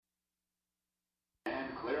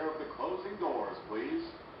please.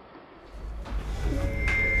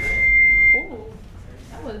 Ooh,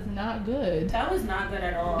 that was not good. That was not good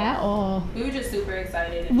at all. At all. We were just super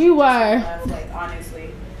excited. We were. Left, like, honestly.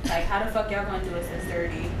 Like, how the fuck y'all gonna do it this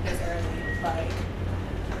early? Like,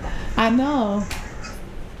 I know.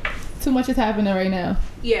 Too much is happening right now.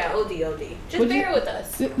 yeah, OD. Just bear with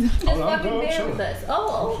us. Just fucking bear with us.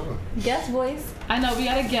 Oh, guest voice. I know, we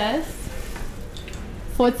got a guest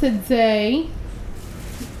for today.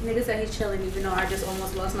 Nigga said he's chilling even though I just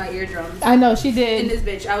almost lost my eardrums. I know, she did. In this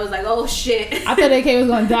bitch, I was like, oh shit. I thought AK was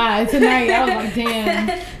gonna die tonight. I was like,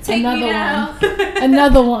 damn. Take another me now. one.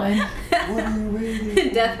 Another one. What are you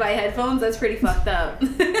waiting? Death by headphones, that's pretty fucked up.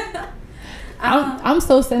 I'm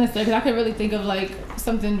so sinister because I could really think of like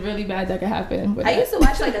something really bad that could happen. I used to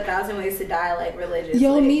watch like 1,000 Ways to Die like religiously.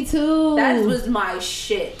 Yo, me too. That was my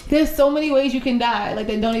shit. There's so many ways you can die. Like,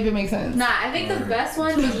 they don't even make sense. Nah, I think the best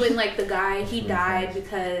one was when like the guy, he died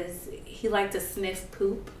because he liked to sniff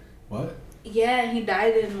poop. What? Yeah, he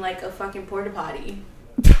died in like a fucking porta potty.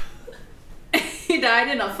 He died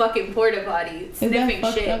in a fucking porta potty sniffing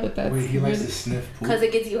shit. Wait, he likes to sniff poop? Because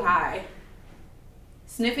it gets you high.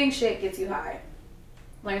 Sniffing shit gets you high.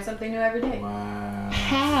 Learn something new every day. Wow.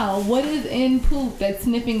 How? What is in poop that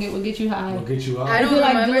sniffing it will get you high? Will get you high? I don't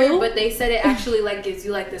remember, like glue? but they said it actually like gives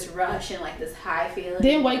you like this rush and like this high feeling.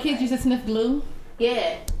 Didn't white kids used to sniff glue?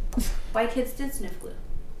 Yeah. White kids did sniff glue.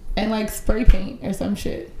 And like spray paint or some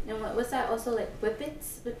shit. And what's that also like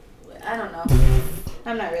whippets? I don't know.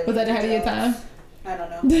 I'm not really. Was that ahead of your time? I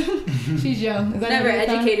don't know. She's young. Is that Never ahead of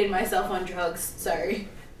your time? educated myself on drugs. Sorry.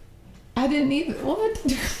 I didn't either. What?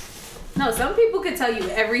 No, some people could tell you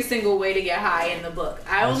every single way to get high in the book.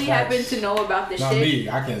 I only happen to know about the Not shit. me.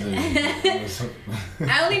 I can't tell you.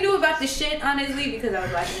 I only knew about the shit, honestly, because I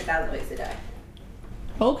was watching 1,000 Ways to Die.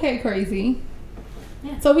 Okay, crazy.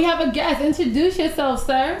 Yeah. So we have a guest. Introduce yourself,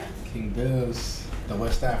 sir. Kingdillz, the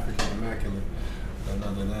West African Immaculate.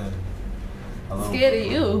 Another name. Hello. Scared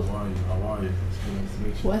of you. How are you? How are you? It's nice to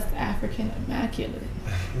meet you. West African Immaculate.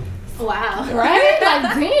 Wow. Right? Like,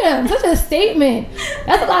 damn, such a statement.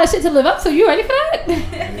 That's a lot of shit to live up to. You ready for that?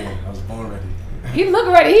 Yeah, I was born ready. He look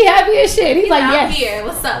ready. He happy as shit. He's like, I'm yes. here.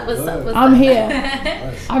 What's up? What's up? What's I'm up?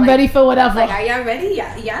 here. I'm ready for whatever. Like, are y'all ready?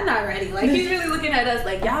 Y'all not ready. Like, he's really looking at us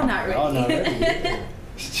like, y'all not ready. Y'all not ready. Yeah.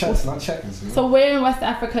 Checks, not checkings. You know? So where in West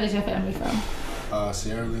Africa is your family from?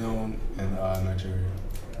 Sierra Leone and Nigeria.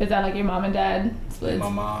 Is that like your mom and dad splits? My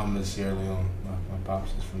mom is Sierra Leone. My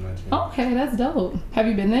pops is from Nigeria. Okay, that's dope. Have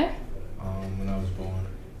you been there? When I was born.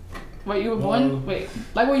 Wait, you were born? Wait,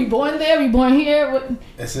 like were you born there? Were you born here? What?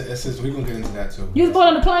 It's we gonna get into that too. You was born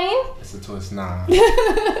on a plane? It's a twist, nah. But,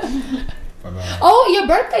 Oh, your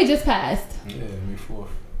birthday just passed. yeah, May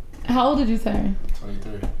 4th, How old did you turn?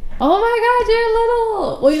 23. Oh my God, you're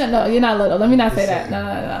little. Well, you're not little. Let me not say that.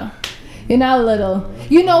 No. You're not little.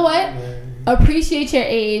 You know what? Appreciate your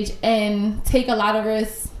age and take a lot of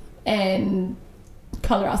risks and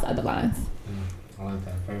color outside the lines. I like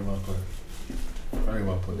that. Very well put. Very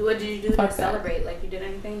well put. What did you do Fuck to that. celebrate? Like, you did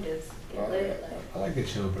anything? Just get lit? Like, I like the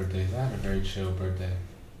chill birthdays. I had a very chill birthday.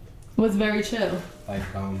 It was very chill. Like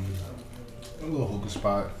a little hookah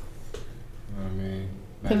spot. You know what I mean?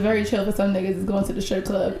 Because very chill for some niggas is going to the strip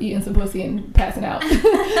club, eating some pussy, and passing out.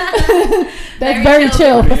 That's very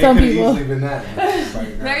chill for some people.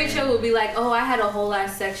 very chill would be like, oh, I had a whole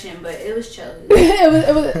ass section, but it was chill.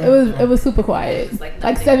 it was super quiet.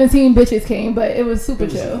 Like 17 bitches came, but it was super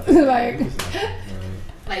chill. like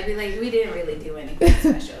we didn't really do anything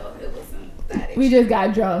special. It wasn't that. We just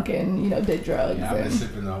got drunk and did drugs. Yeah, I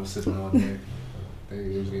was sipping all day.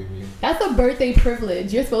 That's a birthday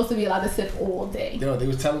privilege. You're supposed to be allowed to sip all day. Yo, they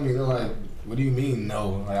was telling me, they're like, what do you mean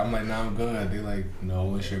no? Like, I'm like, nah, I'm good. They're like,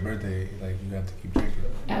 no, it's your birthday. Like, you have to keep drinking.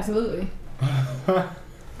 Absolutely.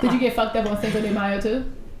 Did you get fucked up on Cinco de Mayo too?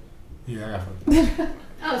 Yeah, I got fucked up.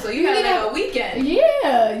 Oh, so you had like a weekend.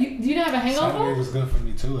 Yeah. You didn't have a hangover? Saturday was good for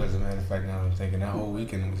me too, as a matter of fact. Now I'm thinking that whole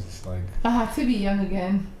weekend was just like... To be young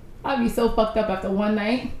again. I'd be so fucked up after one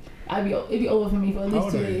night. It'd be over for me for at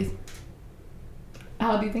least 2 days.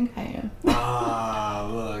 How do you think I am?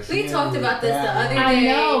 Look. We talked about this the other day. I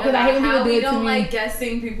know, because I hate when people do it to me. We don't like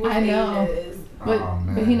guessing people's ages.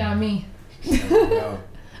 But he not me. She's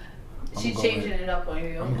changing it up on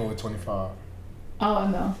you. I'm going to go with 25. Oh,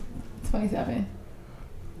 no. 27.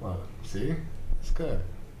 Well, see? It's good.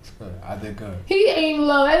 It's good. I did good. He aimed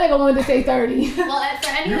low. That nigga wanted to say 30. Well, for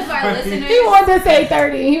any of our listeners... He wanted to say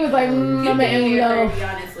 30. He was like, I'm going to aim low. 30,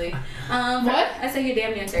 honestly. What? I said you're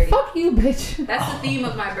damn near 30. Fuck you, bitch. That's the theme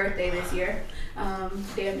of my birthday this year.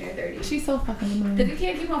 damn near 30. She's so fucking annoying. Because you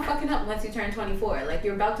can't keep on fucking up once you turn 24. Like,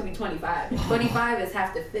 you're about to be 25. And 25 is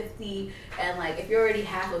half to 50. And, like, if you're already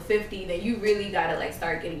half of 50, then you really gotta, like,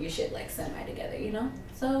 start getting your shit, like, semi-together, you know?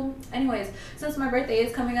 So, anyways, since my birthday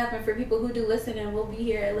is coming up, and for people who do listen and will be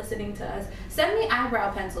here listening to us, send me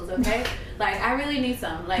eyebrow pencils, okay? Like, I really need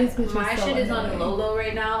some. Like, my shit is on the low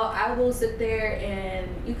right now. I will sit there and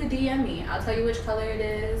you could DM me. I'll tell you which color it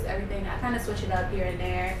is, everything. I kind of switch it up here and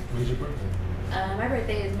there. When's your birthday? My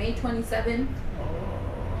birthday is May 27th.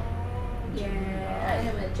 Yeah, I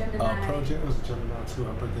am a Gemini. Pro Jen was a Gemini too.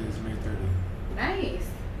 Her birthday is May 30th. Nice.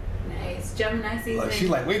 Gemini season. Like, she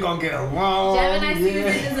like, we gonna get along. Gemini season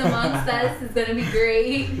is amongst us. It's gonna be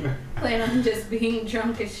great. Plan on just being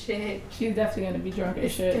drunk as shit. She's definitely gonna be drunk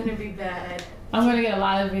as shit. It's gonna be bad. I'm gonna get a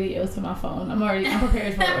lot of videos to my phone. I'm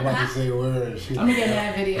prepared for it. I'm about to say words. I'm gonna get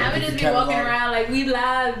mad videos. I'm gonna just be walking around like, we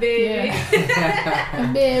live, baby.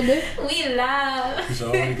 Yeah. Baby. We live. You should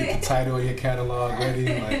already get the title of your catalog ready.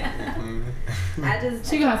 Like,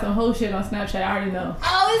 She gonna have some whole shit on Snapchat. I already know.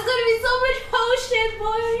 Oh, it's gonna be so much whole shit,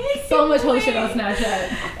 boy. So much whole shit on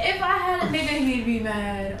Snapchat. If I had a nigga, he'd be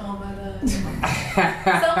mad. Oh my god.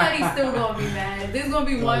 Somebody's still gonna be mad. There's gonna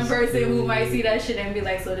be one person who might see that shit and be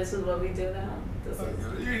like, so this is what we do now.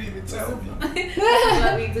 you didn't even tell me. This is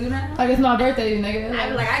what we do now. Like, it's my birthday, nigga. I'd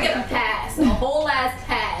be like, I get a pass, a whole ass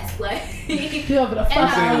pass, like, you over the fuck and I'll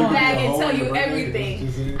I come want. back and tell you birthday,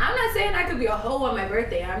 everything. I'm not saying I could be a hoe on my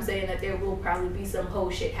birthday. I'm saying that there will probably be some hoe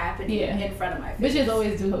shit happening in front of my face. Bitches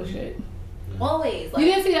always do hoe shit. Always. Like,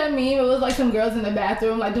 You didn't see that meme? It was like some girls in the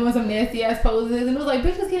bathroom, like doing some nasty ass poses, and it was like,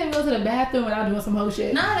 bitches can't even go to the bathroom without doing some hoe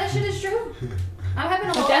shit. nah, that shit is true. I'm having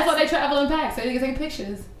a But whole. that's why they travel in packs, so they can take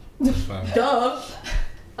pictures. Duh.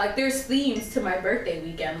 Like, there's themes to my birthday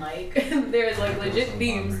weekend. Like, there's like legit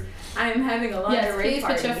themes. I am having a lingerie please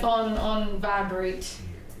party. put your phone on vibrate.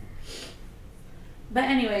 But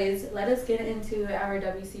anyways, let us get into our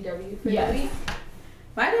WCW for Yes. the week.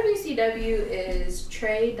 My WCW is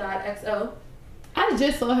Trey.xo. I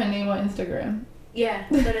just saw her name on Instagram. Yeah,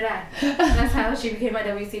 so did I. That's how she became my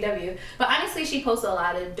WCW. But honestly, she posts a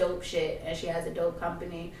lot of dope shit, and she has a dope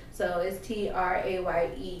company. So it's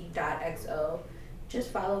TRAYE.XO.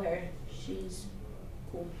 Just follow her. She's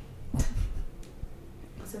cool.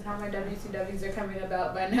 This is how my WCWs are coming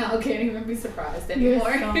about by now. I can't even be surprised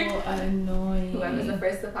anymore. You're so annoying. Whoever's the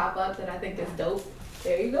first to pop up that I think is dope,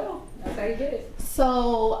 there you go. That's how you get it.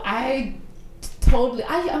 So I'm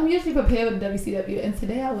usually prepared with WCW, and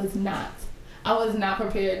today I was not. I was not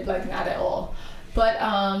prepared, like, not at all. But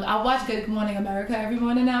I watch Good Morning America every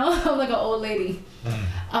morning now. I'm like an old lady.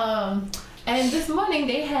 And this morning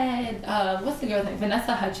they had what's the girl's name?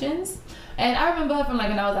 Vanessa Hudgens. And I remember her from like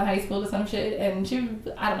when I was in high school or some shit, and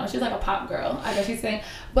I don't know, she's like a pop girl, I guess she's saying.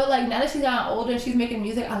 But like now that she's gotten older and she's making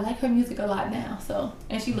music, I like her music a lot now. So,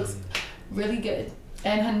 and she looks really good.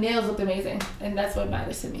 And her nails looked amazing. And that's what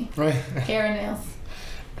matters to me. Right. Hair and nails.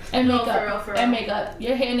 And makeup. For real. And makeup.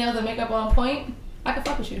 Your hair, nails, and makeup on point, I can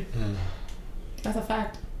fuck with you. That's a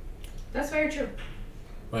fact. That's very true.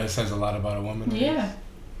 But it says a lot about a woman. Yeah.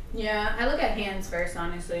 Yeah, I look at hands first,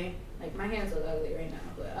 honestly. Like, my hands look ugly right now,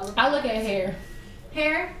 but I look at hair.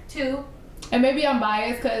 Hair, too. And maybe I'm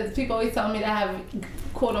biased because people always tell me that I have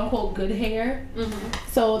quote unquote good hair. Mm-hmm.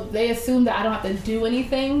 So they assume that I don't have to do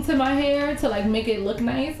anything to my hair to like make it look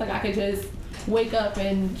nice. Like I could just wake up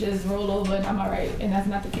and just roll over and I'm alright. And that's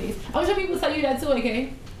not the case. I'm sure people tell you that too,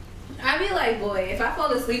 okay? I be like, boy, if I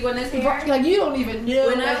fall asleep on this hair, like you don't even know.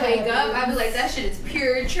 when I wake up, I be like, that shit is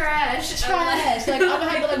pure trash. Trash. Like I'm gonna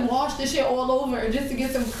have to like wash this shit all over just to get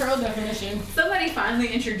some curl definition. Somebody finally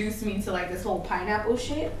introduced me to like this whole pineapple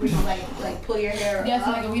shit, where you like pull your hair yes,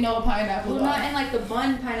 up. nigga, we know what pineapple. Well, not in like the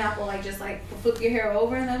bun pineapple, like just like flip your hair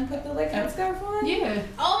over and then put the like headscarf on. Yeah.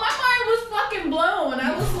 Oh, my mind was fucking blown.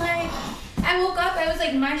 I was like, I woke up, I was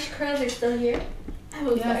like, my curls are still here. I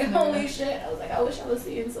was like, holy shit. I was like, I wish I was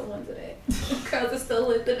seeing someone today. Curls are still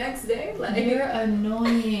lit the next day. Like, you're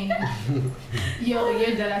annoying. Yo,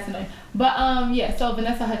 you're dead ass annoying. But yeah, so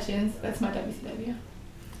Vanessa Hudgens, that's my WCW.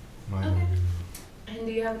 Mine Okay. would And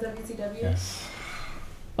do you have a WCW? be, yes.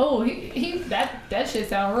 Oh, he that shit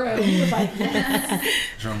sound real. He was like, yes.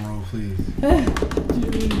 Drum roll, please.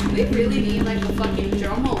 We really need like a fucking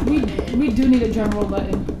drum roll button. We do need a drum roll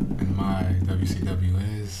button. And my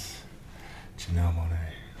WCW is Janelle Monáe.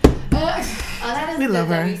 Oh, that is We a good love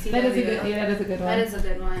her. WCW. That is a good. Yeah, that is a good one. That is a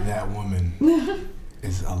good one. That woman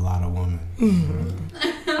is a lot of woman.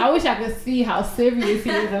 I wish I could see how serious he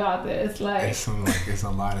is about this. Like, It's a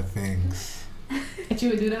lot of things. that you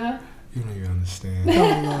would do that. You don't even understand.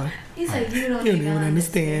 Oh Lord, He's like, you don't you don't even even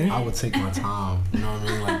understand. I would take my time. You know what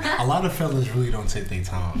I mean? Like a lot of fellas really don't take their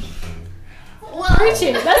time. Preach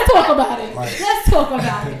it. Let's talk about it. Like- Let's talk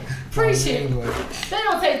about it. Preach it. Like, They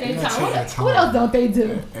don't take their gotta time. take that time. What else don't they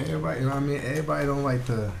do? everybody, you know what I mean? Everybody don't like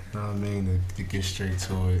to, you know what I mean, to get straight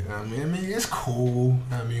to it. You know what I mean, it's cool. You know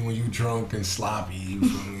what I mean, when you drunk and sloppy, you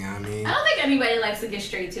feel me? You know what I mean? I don't think anybody likes to get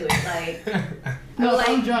straight to it. Like, No, like-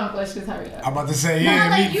 I'm drunk. Let's just hurry up. I'm about to say, no, yeah,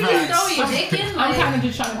 like me you facts. just throw your dick in. I'm Like, kind of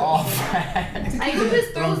just trying to go. Oh, facts. like who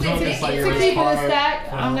just throws their drunk, dick it's like in? you're To keep it a Inspired.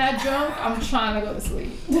 stack, I'm not drunk. I'm trying to go to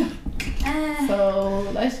sleep. Eh.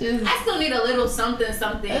 So let's just. I still need a little something, Let's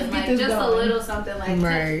like get this just going. a little something, like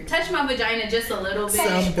Right. touch my vagina just a little bit,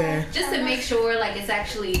 Something. just to make sure like it's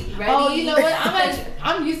actually ready. Oh, you know what?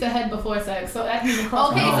 I'm used to head before sex, so that didn't even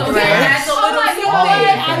cross Okay, my so mind. Right. that's a I'm little like, you know something.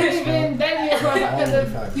 what? I didn't even. That didn't even cross my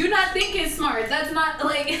because You're not thinking smart. That's not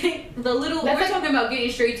like the little. That's we're like- talking about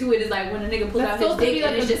getting straight to it. Is like when a nigga pulls That's out his supposed to dick be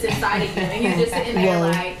and like it's a- just inside of you, and you're just sitting there Whoa.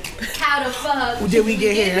 like, how the fuck Did we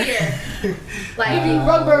get here? Like Give me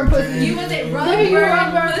rug burn pussy. you was it rug Give me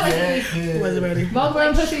rug burn burn pussy. Wasn't ready. Rug burn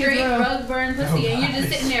like pussy is straight real. rug burn pussy, and you're just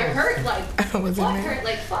sitting there hurt like I wasn't what there. hurt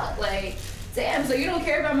like fuck like. Damn, so you don't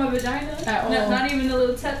care about my vagina? At No, all. not even a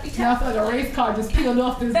little tuppy Now I tap. feel like a race car just peeled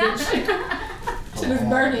off this bitch. Shit is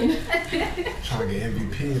burning. Trying to get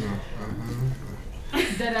MVP, though.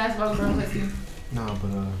 Dead ass rug burn pussy. No,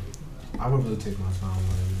 but I would really take my time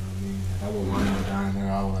with it, you know what I mean? Like, I would want you down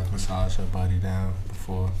there, I would like massage her body down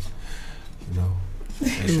before, you know.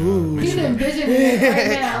 Make He's sure, envisioning it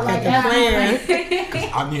right now. Like, Like a plan.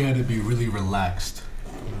 like I need her to be really relaxed.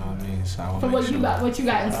 You know what I mean? So I would for make what sure you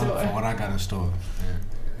got in for store. what I got in store.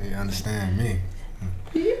 Yeah. You understand me?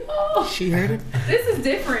 Yeah. She heard it. This is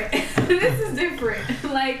different. This is different.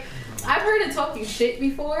 Like, I've heard it talking shit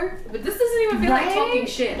before, but this doesn't even feel like talking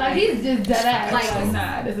shit. Like he's just dead ass. Like, Like,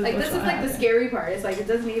 nah, this is like what's this is gonna like the happen. scary part. It's like it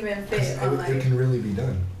doesn't even fit. I'm It like, can really be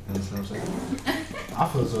done. You understand what I'm saying? I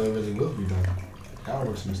feel as though it really will be done. God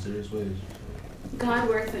works in mysterious ways. God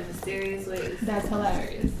works in mysterious ways. That's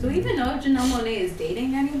hilarious. Do we even know if Janelle Monáe is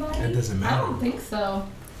dating It anybody? doesn't I matter. don't think so.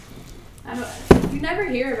 I don't. You never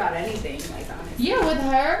hear about anything, like honestly. Yeah, with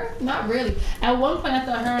her, not really. At one point, I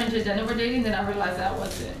thought her and Jadena were dating. Then I realized that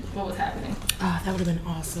wasn't what was happening. Oh, that would have been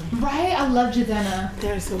awesome. Right? I love Jadena.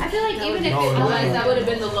 They're so. I feel like that even would've if No, it it was, wasn't. that would have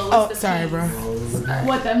been the lowest. Oh, of sorry, keys. bro.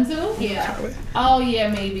 What, them two? Yeah, Oh, yeah,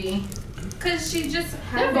 maybe. cause she just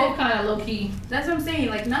They're both haven't. kind of low key. That's what I'm saying.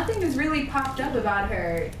 Like nothing has really popped up about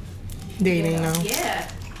her. dating Yeah. now.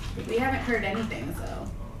 Yeah, we haven't heard anything. So,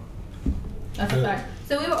 That's a fact.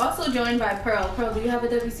 so we were also joined by Pearl. Pearl, do you have a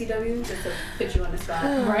WCW? Just to put you on the spot.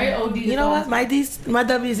 Right? OD. You know what? My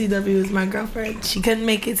WCW is my girlfriend. She couldn't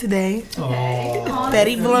make it today. Okay.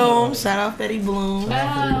 Betty Bloom. Shout out Betty Bloom.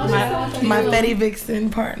 My My Betty Vixen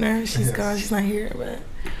partner. She's gone. She's not here, but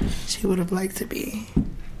she would have liked to be.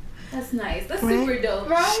 That's nice. That's Right? super dope.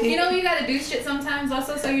 Right? You know you gotta do shit sometimes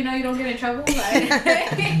also so you know you don't get in trouble.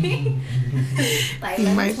 Like, You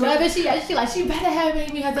might. Whatever she like, she better have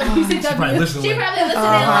me at WCW. Probably listen she to probably listening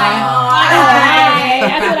Alright,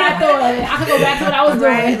 that's what I thought. I could go back to what I was doing.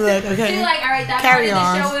 Right? Look, She's okay. like, all right, that Carry part of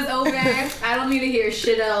on. the show is over. I don't need to hear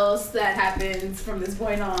shit else that happens from this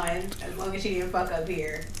point on, as long as she didn't fuck up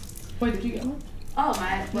here. Wait, did you get one? Oh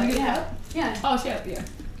my, Did you get yeah, one? yeah. Oh, shit, yeah.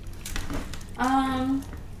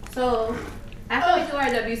 So after we do our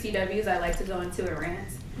WCWs, I like to go into a rant.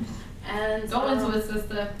 And Go into it,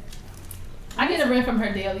 sister. I get a rant from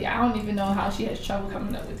her daily. I don't even know how she has trouble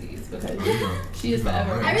coming up with these because she is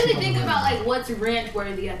forever. I really think about like what's rant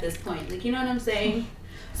worthy at this point. Like, you know what I'm saying?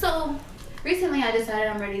 So recently I decided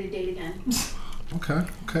I'm ready to date again. Okay.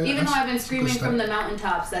 Even though I've been that's a good screaming step. from the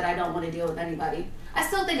mountaintops that I don't want to deal with anybody. I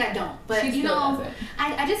still think I don't. But She you still know, does it.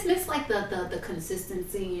 I just miss like the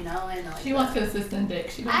consistency, you know, and like She wants consistent dick.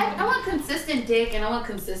 She don't I want consistent dick and I want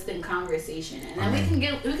consistent conversation, and then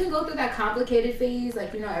we can go through that complicated phase,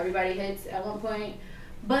 like, you know, everybody hits at one point.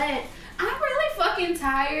 But I'm really fucking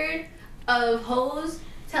tired of hoes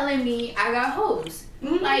telling me I got hoes.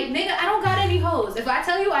 Mm-hmm. Like, nigga, I don't got any hoes. If I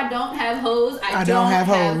tell you I don't have hoes, I don't have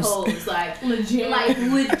hoes. hoes. Like legit. like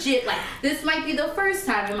legit. Like, this might be the first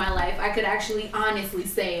time in my life I could actually honestly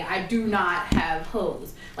say I do not have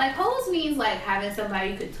hoes. Like, hoes means like having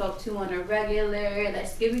somebody you could talk to on a regular,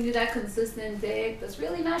 that's giving you that consistent dick, that's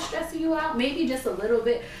really not stressing you out, maybe just a little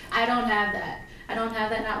bit. I don't have that. I don't have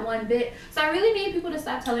that, not one bit. So I really need people to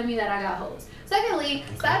stop telling me that I got hoes. Secondly,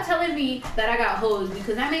 stop telling me that I got hoes,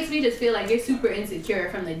 because that makes me just feel like you're super insecure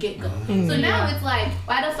from the get-go. So now it's like,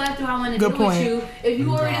 why the fuck do I want to deal with you if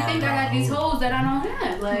you already think I got these hoes that I don't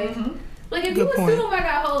have? Like, like if Good you point. assume I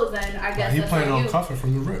got hoes, then I guess He that's playing on on you. Cuffin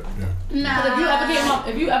from the rip. Yeah. Nah. But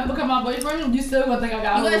if you ever become my boyfriend, you still gonna think I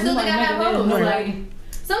got You hoes. guys still like, think I got nigga, hoes? nigga, Like, like,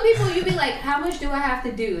 some people you be like, how much do I have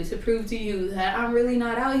to do to prove to you that I'm really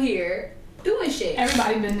not out here doing shit.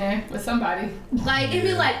 Everybody been there with somebody. Like, it'd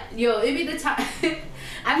be like, yo, it'd be the time.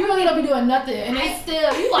 You really don't be doing nothing, and they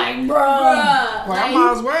still, you like, bruh. Well, I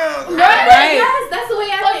might as well. Right? Yes, that's the way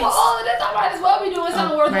I Like, think. for all of this, I might as well be doing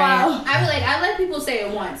something worthwhile. I be like, I let people say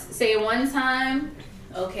it once. Say it one time,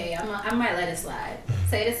 okay, I might let it slide.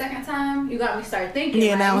 Say it the second time, you got me start thinking. Yeah,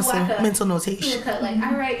 like, now it's a mental notation. Cut, like,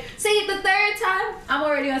 all right. Say it the third time, I'm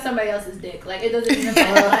already on somebody else's dick. Like, it doesn't even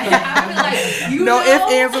matter. Like, I feel like, you no know,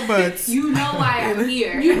 ifs, ands, or buts. You know why I'm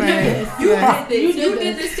here. You did this. You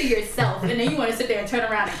did this to yourself, and then you want to sit there and turn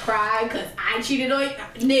around and cry because I cheated on you,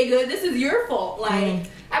 nigga. This is your fault. Like,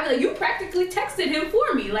 I be like, you practically texted him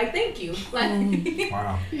for me. Like, thank you. Like,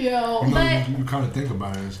 wow. Yo, but you kind of think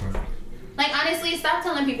about it. So. like, honestly, stop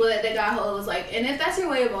telling people that they got hoes. Like, and if that's your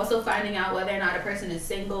way of also finding out whether or not a person is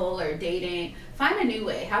single or dating, find a new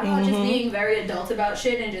way. How about just being very adult about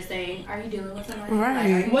shit and just saying, are you dealing with someone?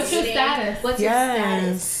 Right. Like, what's your status? What's your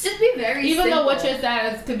status? Just be very Even simple. though what's your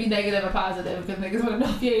status could be negative or positive, because niggas want to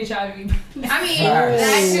know if you're HIV. I mean,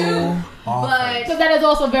 that too. But because that is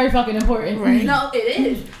also very fucking important. Right. No, it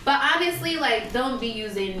is. But honestly, like, don't be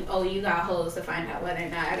using, oh, you got hoes to find out whether or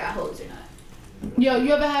not I got hoes or not. Yo,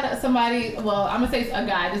 you ever had somebody, well, I'm going to say a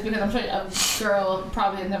guy, just because I'm sure a girl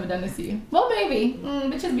probably has never done this to you. Well, maybe.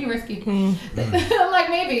 Bitches be risky. I'm like,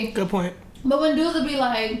 maybe. Good point. But when dudes would be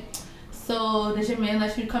like, so does your man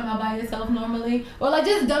let you come out by yourself normally? Or like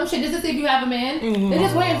just dumb shit just to see if you have a man. They're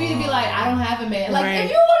just waiting for you to be like, I don't have a man. Like, if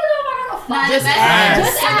you want to know if I got a fuck,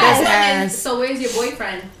 Just ask. So where's your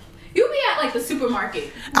boyfriend? You be at like the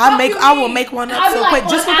supermarket. I will make one up so quick.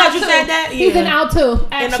 Just because you said that, he's in out too.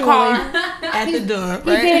 Actually. In the car, at the door, right?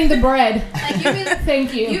 He's getting the bread. Like, you really,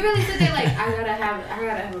 thank you. You really sit there like, I gotta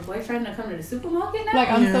have a boyfriend to come to the supermarket now.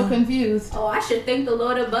 Like, I'm so confused. Oh, I should thank the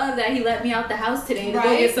Lord above that He let me out the house today to go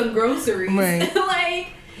get some groceries. Right. Like.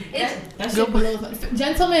 That shit blows.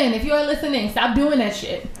 Gentlemen, if you are listening, stop doing that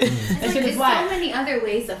shit. That shit is whack. There's so many other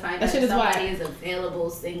ways to find out if somebody whack. is available,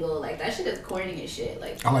 single. Like, that shit is corny as shit.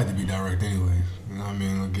 Like, I like to be direct anyways. You know what I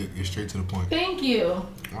mean? I'll get straight to the point. Thank you.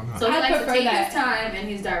 Why not? So he likes to take that. his time and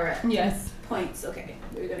he's direct. Yes. Points. Okay,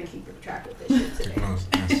 we're gonna keep track of this shit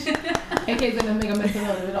today. AK's gonna make a mental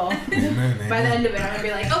note of it all. Amen. By the end of it, I'm gonna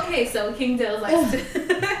be like, okay, so Kingdillz likes to.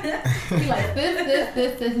 He like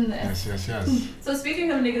this, and this. Yes. So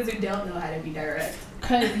speaking of niggas who don't know how to be direct.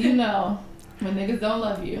 Cause you know, when niggas don't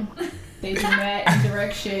love you, they do mad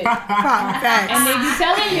indirect shit. Facts. And they be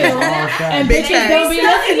telling you. And Big bitches don't be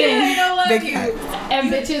listening. They don't love Big you.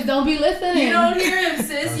 And bitches don't be listening. You don't hear him,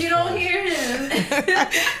 sis. You don't hear him.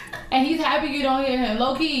 And he's happy you don't hear him.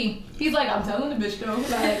 Low key. He's like, I'm telling the bitch though.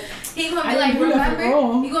 Like, he gonna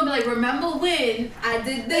be like, remember when I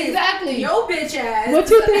did this? Exactly. Yo, bitch ass. What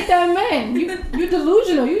you think that meant? You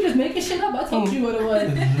delusional. You just making shit up. I told you what it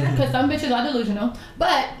was. Because some bitches are delusional.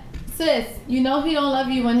 But sis, you know he don't love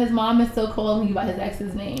you when his mom is still calling you by his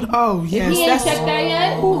ex's name. Oh yes. If he ain't checked that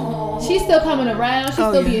yet, she's still coming around. She's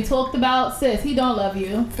still being talked about. Sis, he don't love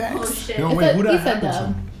you. Facts. Oh shit. Yo, wait, who that He's a happened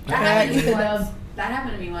dub. to? That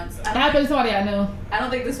happened to me once. It happened to somebody I knew. I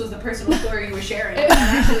don't think this was the personal story you were sharing. That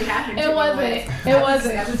actually happened to me once. It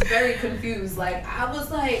wasn't. I was very confused. Like, I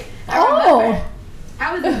was like, Oh.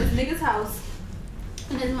 I was in this nigga's house,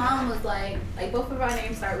 and his mom was like both of our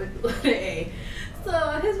names start with the letter A. So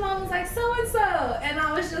his mom was like, so and so, and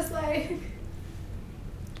I was just like,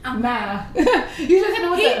 nah. You just hit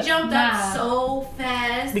him with he jumped up so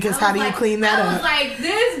fast. Because how do you clean that up? I was like,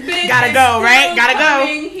 this bitch gotta go, right? Gotta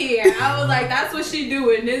go. Here. I was like, that's what she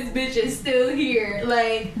doing. This bitch is still here.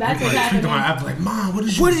 Like, that's what's happening. I'm like, Mom, what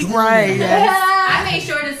is you doing? Right. I made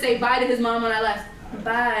sure to say bye to his mom when I left.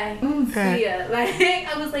 Bye. See ya. Like,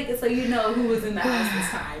 I was like, so you know who was in the house this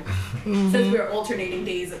time. Since we were alternating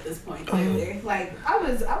days at this point, clearly. Like, I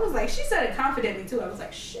was like, she said it confidently too. I was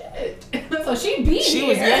like, shit. So she beat She here.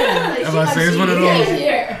 was Like, I'm about to say, it's one of those.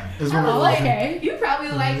 It's one of those. Okay. You probably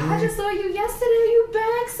like, I just saw you yesterday. You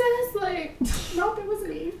back, sis? Like, nope, it was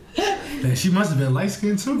me. Man, she must have been light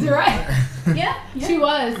skinned too. Right. Yeah. She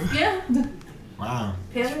was. Yeah. Wow.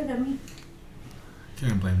 Paler than me.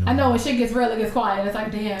 Can't blame them. I know when shit gets real, it gets quiet. It's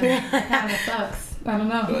like, damn, that kind of sucks. I don't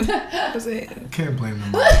know. That's it. Can't blame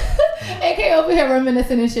them. AK over here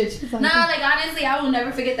reminiscing and shit. She's like, Nah, like honestly, I will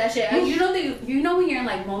never forget that shit. Like, you know when you're in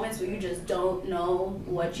like moments where you just don't know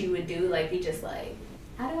what you would do. Like, you just like,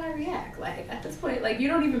 how do I react? Like, at this point, like, you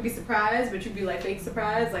don't even be surprised, but you'd be like fake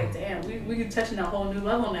surprised. Like, damn, we touching a whole new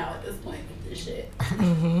level now at this point with this shit.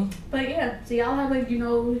 But yeah, so y'all have like, you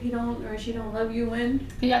know, he don't or she don't love you when.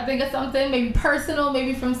 Can y'all think of something maybe personal,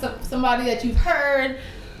 maybe from somebody that you've heard,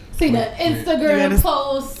 seen an Instagram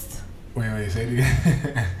post? Wait, say it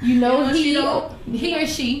again. You know he he or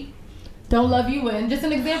she don't love you in. Just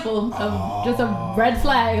an example of just a red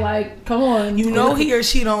flag. Like, come on. You know he or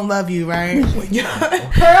she don't love you, right?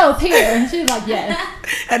 Pearl's here. And she's like, yes.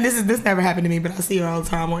 And this never happened to me, but I see her all the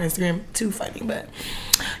time on Instagram. Too funny, but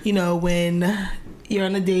you know when you're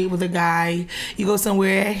on a date with a guy, you go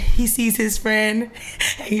somewhere, he sees his friend,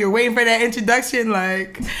 and you're waiting for that introduction,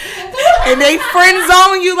 like, and they friend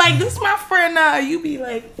zone you, like, this is my friend. You be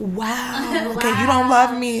like, wow, okay, you don't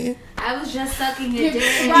love me. I was just sucking your dick.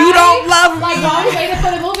 Right? You don't love me. Like, while we waited for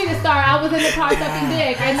the movie to start, I was in the car sucking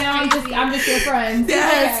dick, and now I'm just your friend.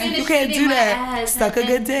 Yes, you can't do that. Suck a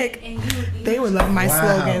good dick. They would love my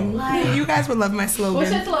slogan. Like, you guys would love my slogan.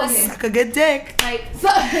 What's your slogan? Suck a good dick. Like,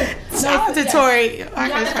 Shout out to Tori. I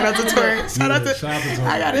gotta shout out to Tori. Shout out to Tori.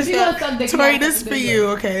 I gotta shout Tori. This for you,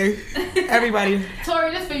 okay? Everybody. Tori,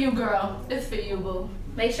 this for you, girl. This for you, boo.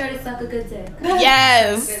 make sure to suck a good dick.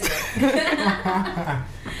 Yes.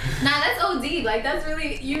 Nah, that's OD. Like, that's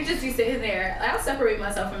really, you just be sitting there. I'll separate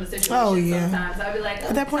myself from the situation sometimes. I'll be like,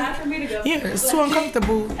 at that point, time for me to go. Yeah, it's too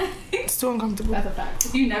uncomfortable. It's too uncomfortable. That's a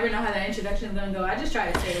fact. You never know how that introduction is going to go. I just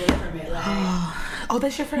try to stay away from it. Like, oh,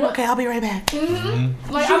 that's your friend? Okay, I'll be right back.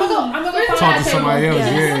 Mm-hmm. Like, I'm gonna go talk to somebody else.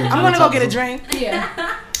 Yeah. I'm gonna go get a drink.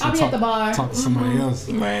 Yeah. I'll be at the bar. Talk to somebody else.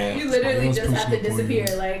 Right. you literally just have to disappear.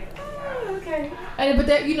 Like, oh, okay. But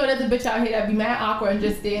that, you know, there's a bitch out here that be mad awkward and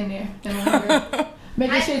just stand there and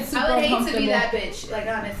making shit super I would hate uncomfortable. to be that bitch. Like,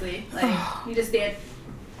 honestly, like you just stand,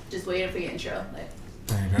 just waiting for your intro. Like,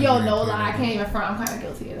 yo, no lie, I can't even front. I'm kind of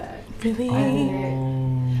guilty of that. Really?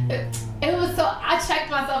 It was so. I checked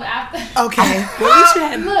myself after. Okay. Well, at least you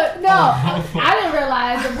had. Look, no, I didn't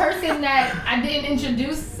realize the person that I didn't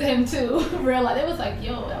introduce him to realized. It was like,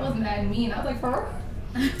 yo, that wasn't that mean. I was like, for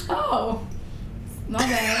real? Oh. No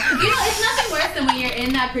bad. you know, it's nothing worse than when you're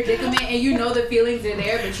in that predicament and you know the feelings are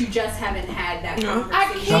there, but you just haven't had that conversation. I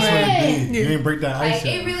That's what it can't. did. You didn't break that ice Like,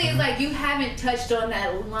 yet. it really is like you haven't touched on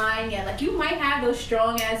that line yet. Like, you might have those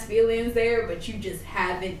strong ass feelings there, but you just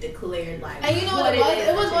haven't declared like. And you know what it was?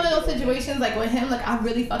 It was one of those situations like with him. Like, I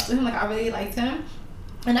really fucked with him. Like, I really liked him.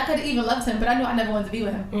 And I could have even loved him, but I knew I never wanted to be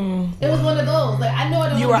with him. It was one of those. Like, I knew I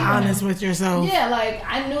didn't You want were to be with honest him. with yourself. Yeah, like,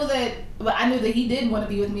 I knew that he did want to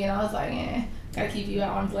be with me, and I was like, gotta keep you at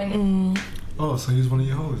arm's length. Oh, so he was one of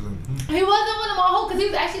your hoes then? He wasn't one of my hoes, because he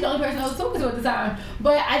was actually the only person I was talking to at the time.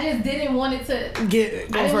 But I just didn't want it to I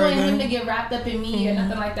didn't want him to get wrapped up in me or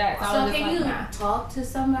nothing like that. So I So was just can like, you nah. talk to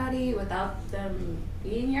somebody without them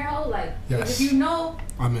being your hoe? Like, Yes. if you know.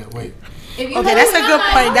 I meant, wait. If you Okay, know that's a it's good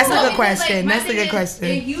not point. my That's a hoe, good because, question. my That's a thing good is, question.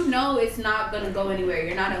 If you know it's not gonna go anywhere,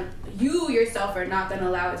 you yourself are not gonna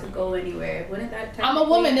allow it to go anywhere. Wouldn't that? I'm a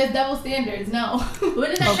woman. There's double standards. No.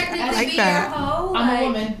 Wouldn't that Okay, technically I like be that. your hoe? I'm a Like,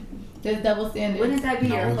 woman. There's double standards. Wouldn't that be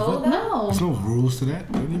your hoe? though? No. There's no rules to that.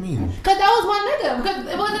 What do you mean? Cause that was my nigga.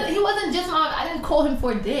 Because he wasn't just my. I didn't call him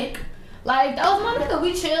for dick. Like, that was my nigga.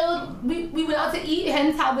 We chilled. We went out to eat.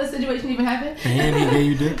 Hence how this situation even happened. And he gave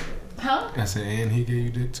you dick? Huh? I said, and he gave you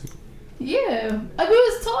dick too. Yeah. Like, we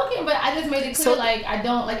was talking, but I just made it clear, like, I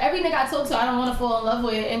don't, like, every nigga I talk to, I don't want to fall in love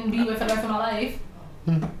with and be with for the rest of my life.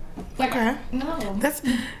 Like, Okay. no. That's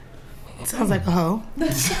sounds like a hoe.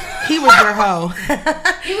 He was your hoe.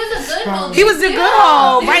 He was a good hoe. He was a good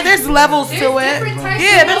hoe. Right? There's levels to it. different types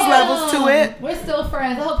Yeah, of there's hoes. levels to it. We're still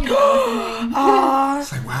friends. I hope you don't listen. Aw.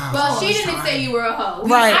 It's like, wow. Well, so she much didn't time. say you were a hoe.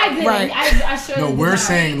 Right. I didn't. Right. I should. No, we're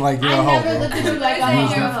saying like you're a I hoe. never looked at you like a Saying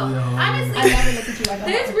hoe. you're a definitely a hoe. hoe. Honestly, I never looked at you like a hoe.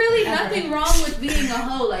 there's really Ever. nothing wrong with being a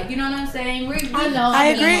hoe. Like, you know what I'm saying? I know. I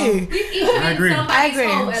agree. I agree. I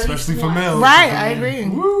agree. Especially for males. Right, I agree.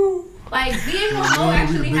 Woo. Like, being a hoe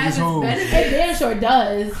Yeah, we the actually has biggest its hoes. benefits. It damn sure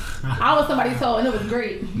does. I was somebody's hoe and it was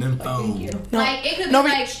great. Nympho. Thank you. Like, it could be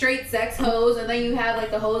like straight sex hoes, and then you have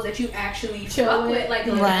like the hoes that you actually Chill fuck with. with, like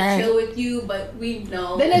Right. that chill with you, but we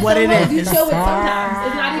know. Then there's What some it hoes you is. chill with sometimes.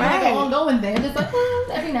 It's not even like Right. an ongoing thing. It's like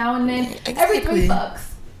every now and then. Every Exactly. 3 fucks.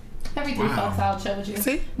 Every 3 Wow. fucks I'll chill with you.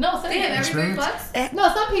 See? No, some Damn, every 3 Experience? fucks?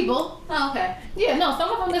 No, some people. Oh, okay. Yeah, no, some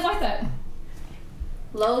of them just like that.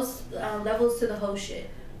 Levels to the hoe shit.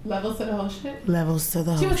 Levels to the whole shit. Levels to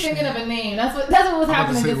the She whole was shit. thinking of a name. That's what was I'm about to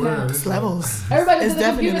happening say just now. word. It's levels. Everybody It's was at the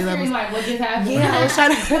computer definitely screen levels. like, what just happened? Yeah, I was trying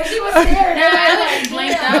to. Like, she was scared. I Everybody like like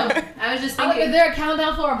blanked blanked out. I was just I'm like, is thinking, there a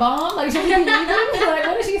countdown for a bomb? Like, should we be leaving? Like,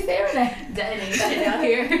 what is she staring at? detonation out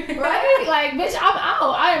here. Right? Like, bitch, I'm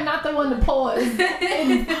out. I am not the one to pause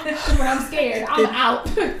when I'm scared. I'm out.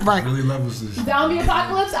 Right. Really levels this. Zombie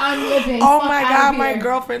apocalypse, I'm living. Oh Fuck my out god, of my here.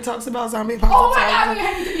 girlfriend talks about zombie Oh apocalypse. my god,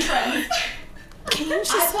 we need to be friends. Can you I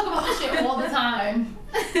just talk about this shit all the time.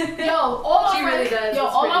 Yo, all my She friends, really does. yo,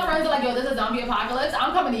 It's all my pretty friends are like, yo, this is a zombie apocalypse.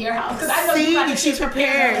 I'm coming to your house because I know you got See, the she's shit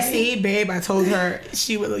prepared. already. See, babe, I told her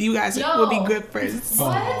you guys Yo. would be good friends.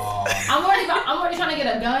 What? I'm already trying to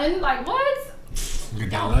get a gun. Like what? Get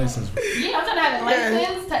that license. Yeah, I'm trying to have a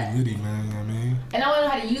license. You litty, man. You know what I mean? And I want to know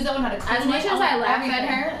how to use it, I want to know how to clean As much it, as I want laugh everything. at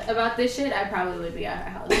her about this shit, I probably would be at her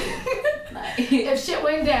house. Like, If shit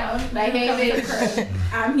went down, like, come to hey the crib. bitch,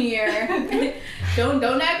 I'm here.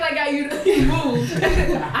 Don't act like you moved.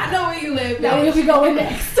 I know where you live. Now where we going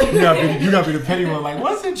next? You gotta be the petty one. Like,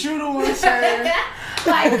 wasn't you the one saying?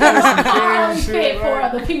 Like, I only fit for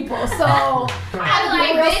other people, so I'm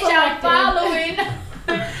like, real bitch, I'm selective. following.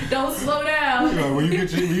 Don't slow down. You know, when you get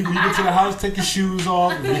to the house, take your shoes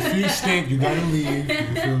off. If your feet stink, you gotta leave. You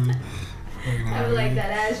feel me? I was like,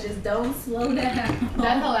 that ass just don't slow down.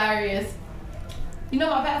 That's hilarious. You know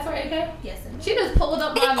my password, AK? Yes, and She just pulled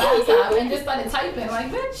up my laptop and just started typing. Like,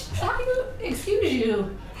 bitch, how you? Excuse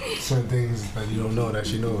you. Certain things that you don't know that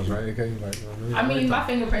she knows, right? Okay, like. I mean, my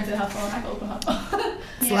fingerprints in her phone. I can open her phone.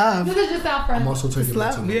 It's love. This is just our friend. I'm also taking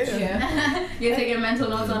Love, mental notes. Yeah. You're taking mental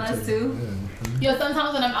notes on us too. Yo,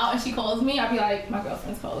 sometimes when I'm out and she calls me, I'll be like, my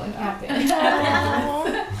girlfriend's calling. I have to.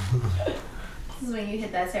 This is when you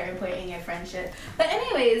hit that certain point in your friendship. But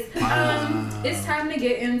anyways, it's time to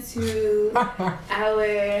get into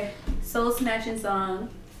our soul snatching song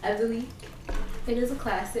of the week. It is a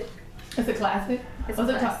classic. It's a classic. It's What's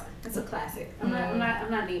a it classic. called? It's a classic. I'm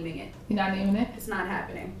not naming it. You're not naming it? It's not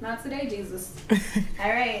happening. Not today, Jesus. All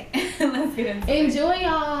right, let's get into it. Enjoy,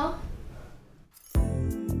 y'all.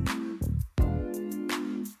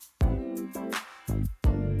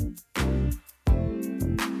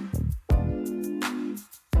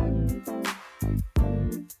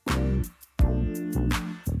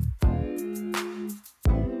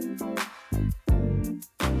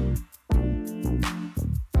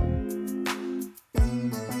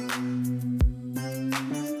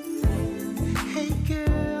 Hey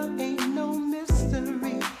girl, ain't no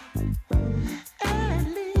mystery. At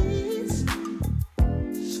least,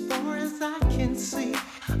 as far as I can see,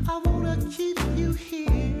 I wanna keep you here,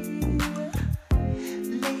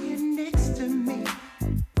 laying next to me,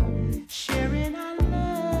 sharing our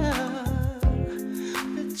love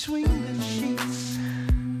between the sheets.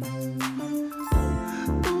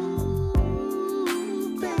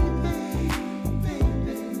 Ooh, baby,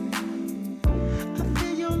 baby. I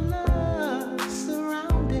feel your love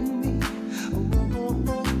surrounding me. Ooh, oh,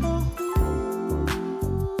 oh, oh,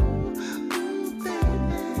 ooh, baby,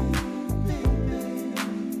 baby.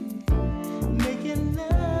 Making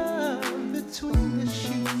love between the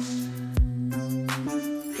sheets.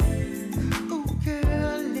 Ooh,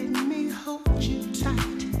 girl, let me hold you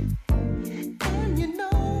tight.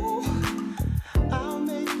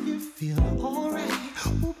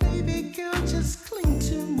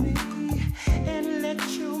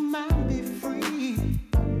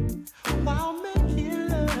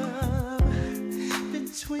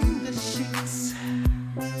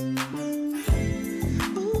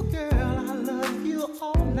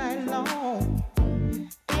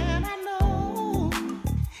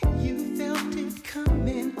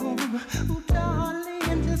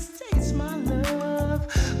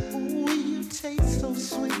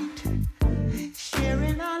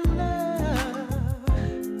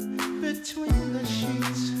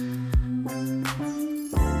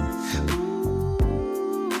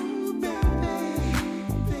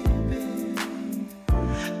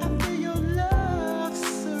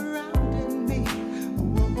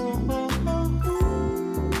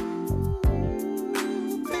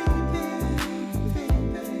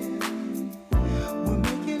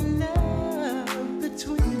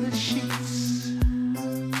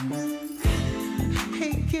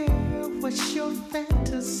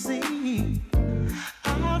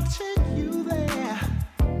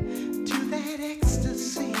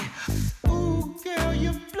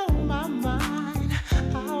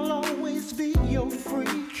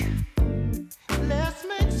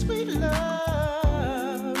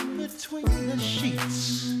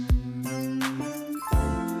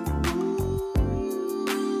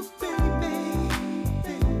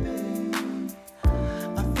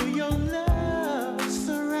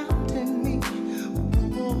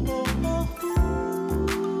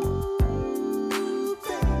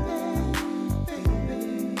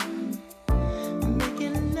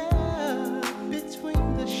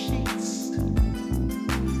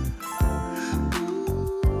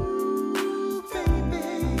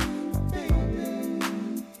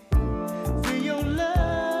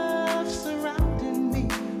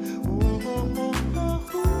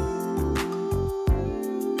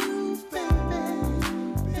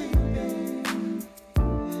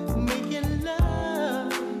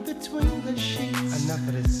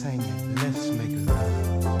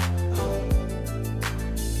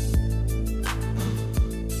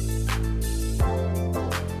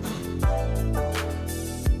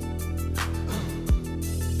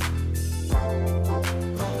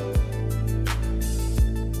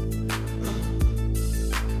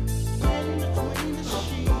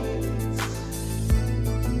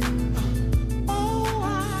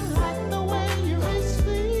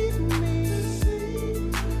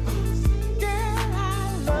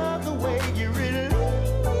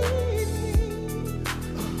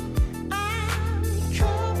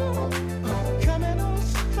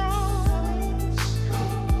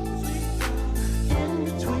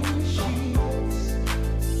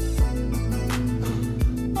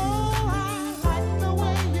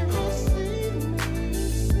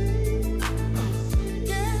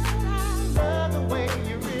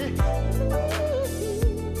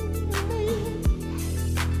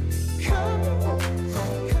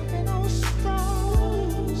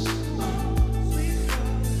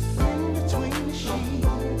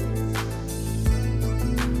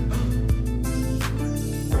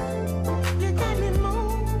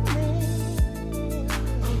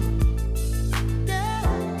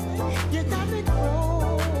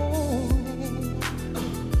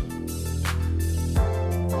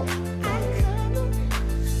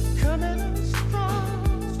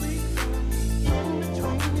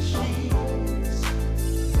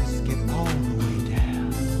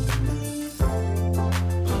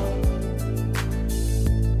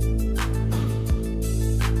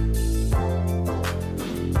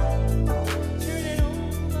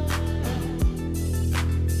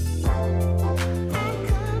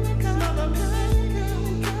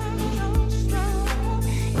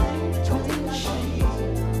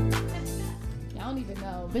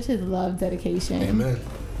 bitches love dedication. Amen.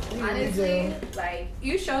 Honestly, like,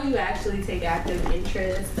 you show you actually take active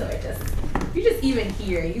interest, or you just even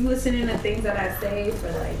hear. You listening to things that I say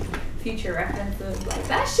for, like, future references. Like,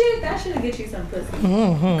 that shit'll get you some pussy.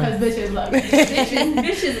 Because bitches love it.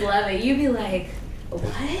 bitches love it. You be like,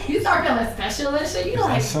 what? You start feeling special and shit. You know,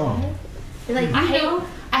 like, That's so. You're like, I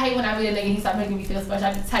hate when I meet a nigga and he start making me feel special.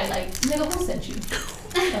 I be tight like, nigga, who sent you?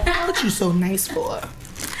 What you so nice for?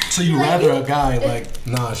 So you rather a guy like,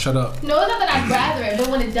 nah, shut up. No, it's not that I'd rather it, but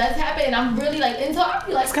when it does happen and I'm really like into it, I'll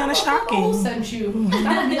be like, It's kinda "Oh, shocking." Who sent you?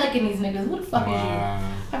 I don't be liking these niggas. Who the fuck is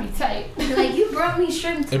you? I be tight. like, you brought me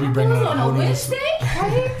shrimp They be tacos bringing out on a whole nother- Wednesday?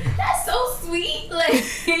 Right? That's so sweet.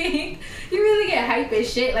 Like, you really get hype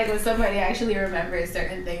as shit, like, when somebody actually remembers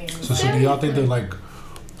certain things. So do y'all think they like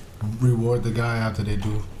reward the guy after they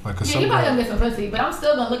do? Like, cause Yeah, some you probably guy, gonna get some pussy, but I'm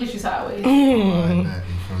still gonna look at you sideways.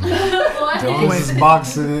 Well, I As think long as it's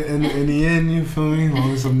boxed in the end, you feel me? As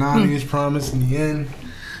long as some non-age promise in the end.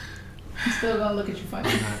 I'm still gonna look at you funny.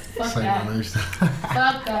 Fuck It's like, that.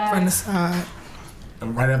 Fuck that. From the side.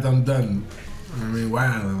 right after I'm done. I mean,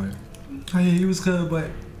 wow. Like, oh yeah, he was good, but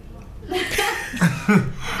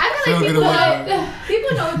I feel like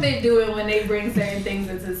people know what they're doing when they bring certain things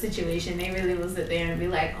into a situation. They really will sit there and be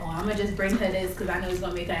like, oh, I'm gonna just bring her this because I know it's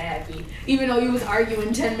gonna make her happy. Even though you was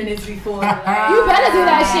arguing 10 minutes before. Like, You better do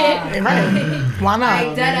that shit. Right. Why not?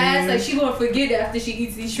 like, dead ass, like, she gonna forget after she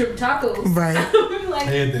eats these shrimp tacos. Right. Like,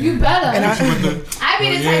 You better. And I be the type to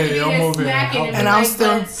be there smacking and And be I'm like,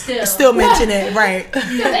 but still mention it, right?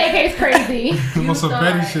 This AK's crazy. on some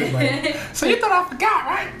Betty shit. Like, so you thought I forgot,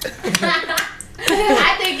 right?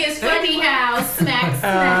 I think it's funny how smack.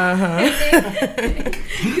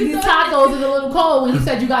 These tacos is a little cold when you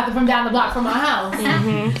said you got them from down the block from my house.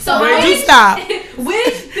 So Where'd you stop?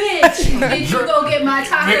 Which bitch did you go get my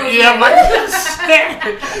tacos? Yeah,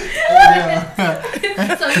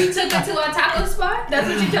 So you took her to our taco spot? That's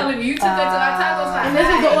what you're telling me. You took her to our taco spot. and this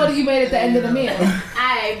is the order you made at the end of the meal.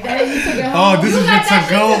 Alright, And then you took it home. Oh, this You is got your that shit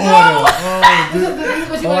to-go to order. This is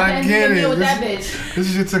what you Oh, got I at the get end of the meal it. with that bitch. This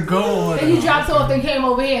is your to-go order. And you dropped off and came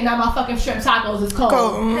over here and now my fucking shrimp tacos is cold.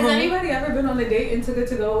 has anybody ever been on a date and took a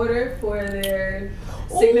to-go order for their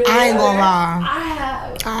significant I ain't gonna other? lie. I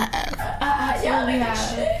have. I have. Y'all niggas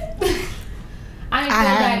have. I didn't I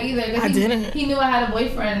feel bad have. either. 'Cause I he, didn't. He knew I had a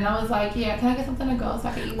boyfriend and I was like, yeah, can I get something to go so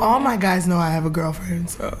I can eat with All you? my guys know I have a girlfriend,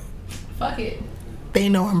 so Fuck it. they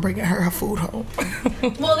know I'm bringing her food home.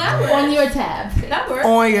 Well, that works. On your tab. That works.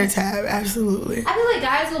 On your tab, absolutely. I feel like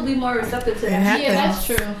guys will be more receptive to It that. happens. Yeah, that's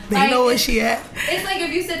true. They Like, know where she at. It's like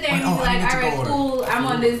if you sit there and Like, you be oh, I like, need to alright, go cool, I'm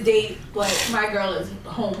on this date, but my girl is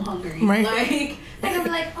home hungry. Right. Like, they're gonna be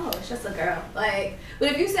like, oh, it's just a girl. Like,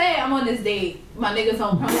 but if you say I'm on this date, my nigga's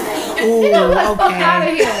home hungry. Ooh, Fuck out of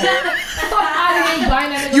okay. here. Fuck out of here. You buying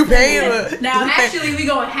that nigga You food. paying her. Now, actually, we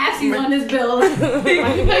going halfsies on this bill.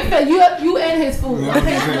 Like, you pay for you and his food. I'm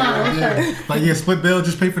paying for mine. Sure. Like, yeah, split bill,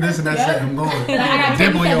 just pay for this and that's Yep. it. I'm going. Like, I got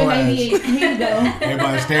Dip on your ass. $27.98. Here you go.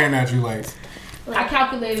 Everybody staring at you like, I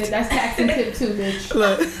calculated. That's tax and tip too, bitch.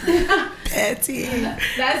 Look. Patty.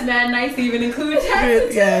 That's mad nice to even include that.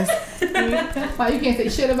 Yes. Why you can't say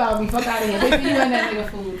shit about me? Fuck out of here. Pay for you and that nigga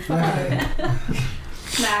food. Fuck out of here.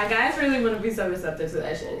 Nah, guys really wouldn't be so receptive to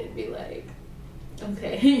that shit. It'd be like,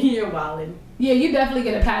 okay, you're wildin'. Yeah, you definitely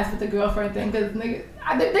get a pass with the girlfriend thing because nigga,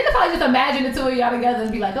 they could probably just imagine the two of y'all together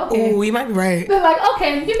and be like, okay. Ooh, you might be right. They're like,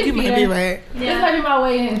 okay, give me You might be right. This might be my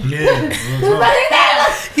way in. yeah.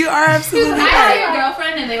 You are absolutely I right. have your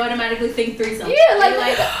girlfriend and they automatically think threesome. Yeah,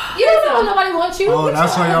 like you don't know nobody wants you. Oh,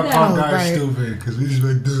 that's why y'all call punk guys right. stupid, because we just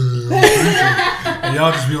like, duh. And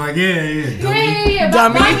y'all just be like, yeah, dummy. Yeah.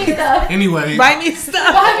 Dummy. Buy me stuff. Anyway. Buy me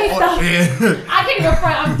stuff. Buy me stuff. Yeah. I can't even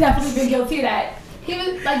front. I've definitely been guilty of that. He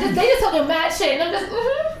was like, they just talking mad shit, and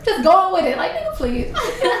I'm just going with it. Like, nigga, please,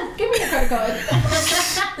 give me your credit card.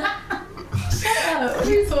 Shut up. What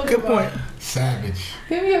are you talking Good about? point. Savage.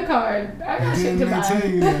 Give me your card. I got shit to Didn't I tell buy.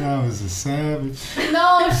 you that I was a savage?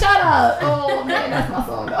 No, shut up. Oh man, that's my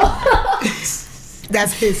song though.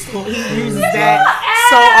 That's his song. He uses that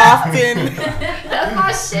so often. That's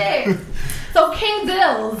my shit. So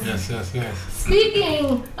Kingdillz. Yes.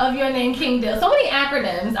 Speaking of your name, Kingdillz, so many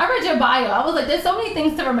acronyms. I read your bio. I was like, there's so many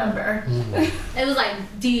things to remember. It was like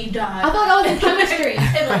D dot. I felt like I was in chemistry.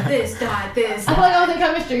 It was this dot this. I feel like I was in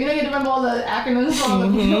chemistry. You know, you have to remember all the acronyms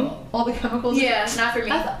for all the chemicals. Yeah, not for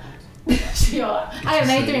me. Yo, I have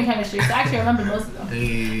 93 in chemistry, so I actually remember most of them.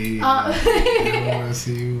 Hey. I want to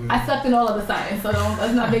see you. I sucked in all of the science, so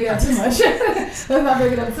let's not big it up too much. Let's not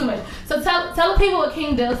big it up too much. So tell the people what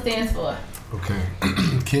Kingdillz stands for. Okay.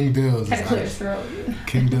 Kingdillz Had to clear his throat.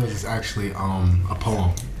 Kingdillz is actually a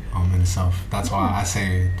poem. in the South. That's why I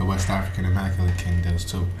say the West African Immaculate Kingdillz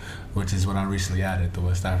too, which is what I recently added, the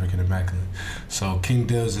West African Immaculate. So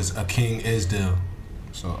Kingdillz is a king is Dill.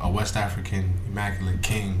 So a West African Immaculate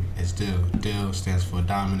King is Dill. Dill stands for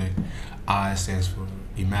dominant, I stands for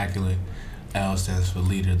immaculate, L stands for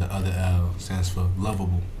leader, the other L stands for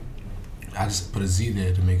lovable. I just put a Z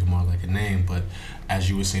there to make it more like a name, but as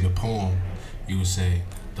you would say the poem, you would say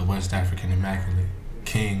the West African Immaculate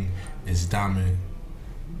King is dominant,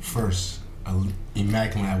 first,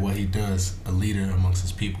 immaculate at what he does, a leader amongst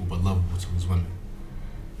his people, but lovable to his women.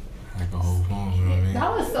 Like a whole poem, you know what I mean?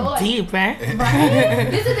 That was so like, Deep, right?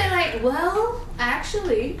 This is then like, well,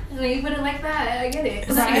 actually, when you put it like that, I get it.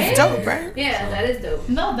 Right? It's dope, right? Yeah, that is dope.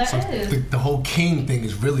 No, that So is. the whole king thing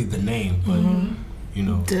is really the name, but you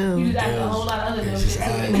know, Dude. You just added a whole lot of other it little just shit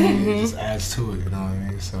to adds, it. it just adds to it, you know what I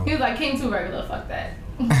mean? So He was like, King too regular, fuck that.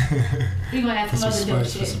 We gonna add put some some other dope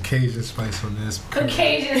spice, put some shit. Cajun spice on this.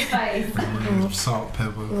 Caucasian spice. Some salt,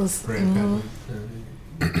 pepper, red pepper.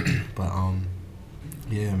 But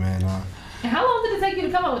yeah, man. And how long did it take you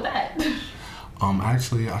to come up with that?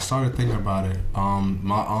 Actually, I started thinking about it.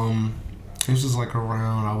 This was like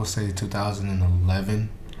around, I would say 2011.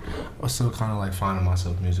 I was still kind of like finding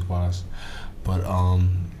myself music wise, but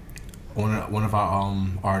one of our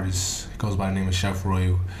artists, he goes by the name of Chef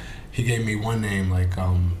Royal. He gave me one name like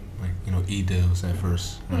you know, E-Dills at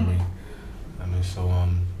first. You know what I mean, so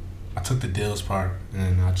I took the Dills part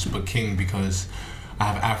and I just put King because I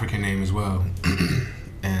have an African name as well.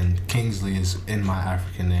 And Kingsley is in my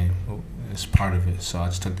African name. It's part of it. So I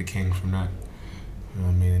just took the King from that. You know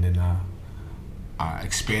what I mean? And then I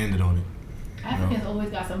expanded on it. Africans always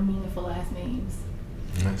got some meaningful last names.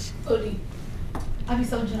 Yes. Odie. I'd be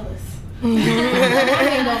so jealous. I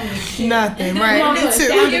ain't gonna mean shit. Nothing, My right? mom Me was too.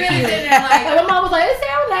 down You're to really it. sitting there like, Like, my mom was like, it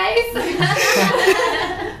sound nice.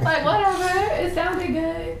 Like, whatever. It sounded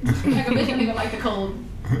good. Like a bitch don't even like the cold.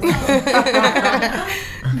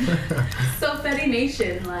 so Fetty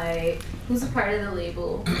Nation, like, who's a part of the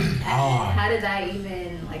label? And how did that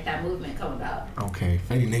even, like, that movement come about? Okay,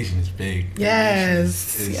 Fetty Nation is big.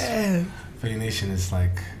 Yes. Yeah. Fetty Nation is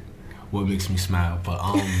like what makes me smile. But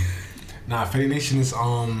Fetty Nation is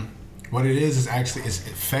what it is actually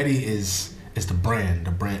Fetty is the brand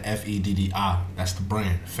Feddi. That's the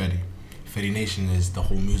brand Fetty. Fetty Nation is the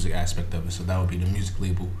whole music aspect of it. So that would be the music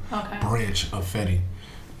label branch of Fetty.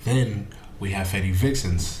 Then we have Fetty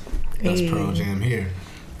Vixens. That's Pearl Jam here.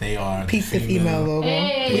 They are Peep the female logo.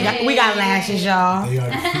 Hey. We got lashes, y'all. They are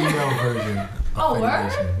the female version of Oh, Fetty word?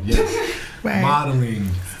 Nation. Yes. Right. Modeling,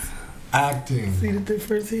 acting. See the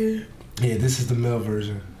difference here? Yeah, this is the male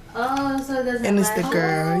version. Oh, so it doesn't And it's the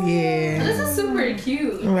girl, So yeah. this is super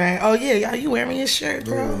cute. Right. Oh, yeah, y'all, you wearing your shirt,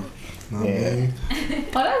 bro. Know what I mean?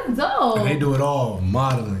 Oh, that's dope. And they do it all.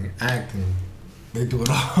 Modeling, acting. They do it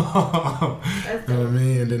all. That's You know what I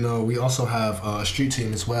mean? And then we also have a street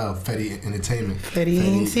team as well, Fetty Entertainment. Fetty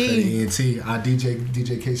ENT. Fetty ENT. Our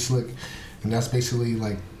DJ K Slick. And that's basically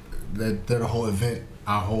like, they're the whole event,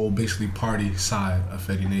 our whole basically party side of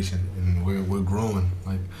Fetty Nation. And we're growing.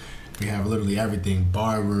 Like, we have literally everything.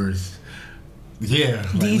 Barbers. Yeah.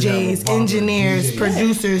 Like DJs, engineers,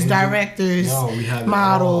 producers, directors, we have it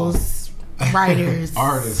models, writers,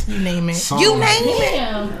 artists, you name it. songs. You name it.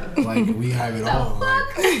 Damn. Like, we have it all. Like,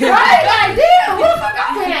 Right? Like, damn. What the fuck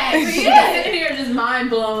I'm doing that? You're Yeah. sitting here just mind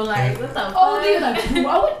blown, like, what the fuck? Oh, dude, like,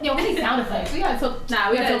 we need sound effects. We gotta talk. Nah,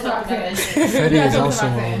 we gotta talk about that shit. Fetty is Shout also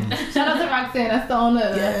Shout out to Roxanne. That's the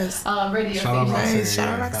owner Yes. of radio Shout out station. Roxanne. Shout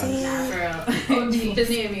out Roxanne. For real. Just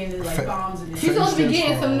need to be into like bombs and She's shit. supposed to be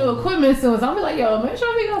getting some new equipment soon, so I'm be like, yo, make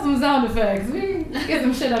sure we got some sound effects. We get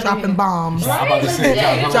some shit up Dropping here. bombs. I'm about to say,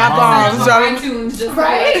 Legit. Drop bombs. On iTunes, just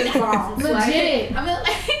Right? like, bombs. Legit. Like, I'm gonna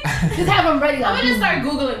like, Just have them ready. I'm Like, gonna start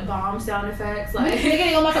googling bomb sound effects. They're Like,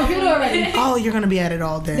 getting on my computer already. Oh, you're gonna be at it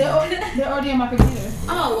all day. They're already on my computer.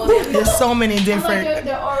 oh well. There's so many I'm like, different.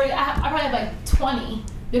 they're already. I probably have like 20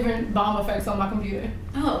 different bomb effects on my computer.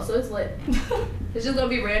 Oh, so it's lit. It's just gonna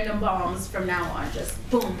be random bombs from now on. Just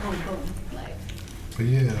boom, boom, boom. Like, But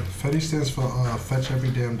yeah, Fetty stands for fetch every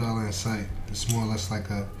damn dollar in sight. It's more or less like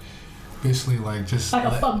a, basically like just Like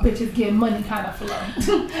a fuck bitches get money kind of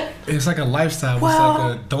flow. it's like a lifestyle.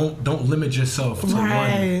 Well, it's like a don't limit yourself to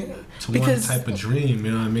Right. one Because- type of dream.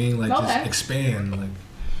 You know what I mean? Like Okay. just expand. Like,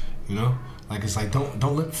 you know, like it's like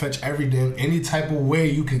don't fetch every damn any type of way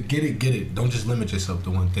you could get it. Get it. Don't just limit yourself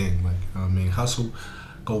to one thing. Like, you know what I mean, hustle,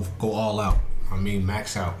 go all out. I mean,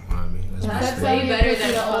 max out. You know what I mean, That's basically way way better better than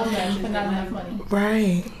than the old fucking men for not shit. enough money.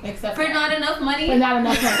 Right. Except for not enough money. For not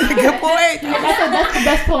enough money. Good point. That's the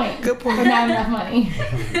best point. Good point. For not enough money.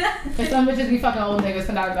 For some bitches be fucking old niggas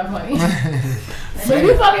for not enough money. So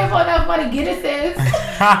you fucking find that funny, get it, sis.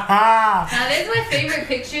 Now this is my favorite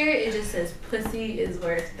picture. It just says "pussy is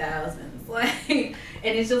worth thousands." Like, and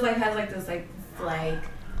it's just like has like this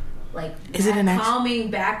like Is it an calming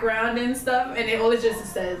background and stuff, and it always just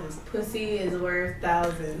says "pussy is worth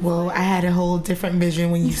thousands." Well, I had a whole different vision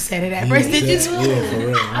when you said it at first. Did you? Yeah, for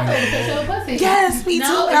real. I thought it was a picture of pussy. Yes, me No,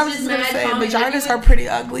 too. it's I was just just gonna mad say calming. vaginas are pretty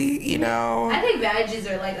ugly, you know. I think badges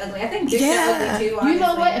are like ugly. I think dicks Yeah. are ugly too. You Honestly.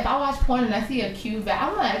 know what? If I watch porn and I see a cute bag,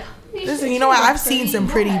 I'm like, holy Listen, shit, you know what? she's a I've seen some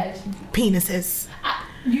pretty vag. penises.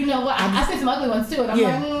 You know what? I see some ugly ones too, and I'm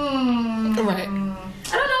Yeah. like, Right.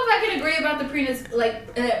 I don't know if I can agree about the Prenis. Like,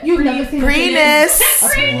 You've never seen a Prenis.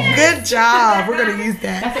 Prenis. Good job. We're gonna use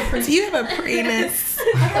That's that. a pretty. Do you have a prenis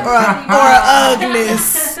That's a or a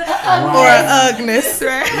ugness or a ugness,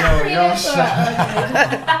 right? Yo, Prenis or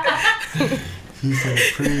a ugly. He said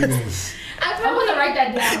Prenis. I want to write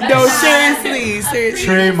that down. No, That's seriously, seriously.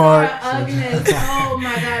 Trademark. Ugliness. Oh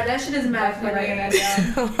my god, that shit is mad I'm writing that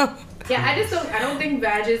funny. down. Yeah, I don't think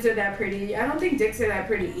badges are that pretty. I don't think dicks are that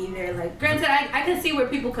pretty either. Like, granted, I can see where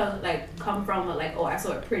people come from with like, oh, I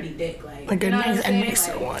saw a pretty dick, like Like you a know what I'm nice, a saying?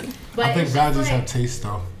 nicer Like, one. But I think it's just badges like, have taste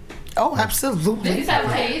though. Oh, absolutely. Did you have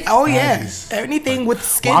a taste? Oh yeah, Badges. anything with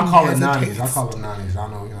skin. Well, I call it has a nannies. taste. I call it nannies. I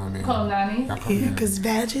know, you know what I mean. Call them nannies. I call Yeah, it because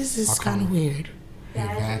badges is I'll call kind of it. weird.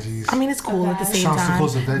 veggies. I mean, it's cool at the same Sounds time.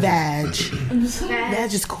 supposed to Vag. veggies.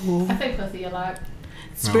 Vag is cool. I say pussy a lot.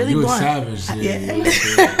 It's No, really you a blunt. savage.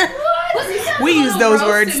 Yeah. Pussy sounds We a use little those gross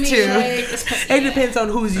words to me, too. like- It depends on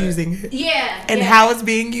who's using it Yeah. and yeah. how it's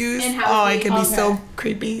being used. And how Oh, it's it can being- be so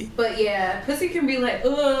creepy. But yeah, pussy can be like,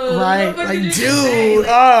 ugh. Right, what the fuck like did you dude. say?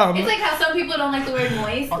 Like, it's like how some people don't like the word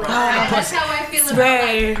moist. Like, that's how I feel about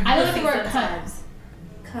Right. like, I don't like pussy the word cunt.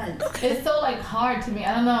 sometimes. Cunt. It's so like hard to me.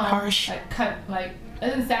 I don't know. Harsh. Like cunt. Like it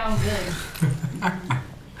doesn't sound good.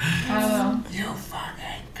 I don't know. You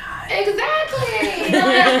fucking god. Exactly.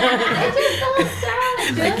 Like, it just don't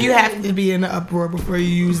sound good. Like you have to be in an uproar before you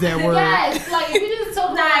use that word. Yes. Like if you just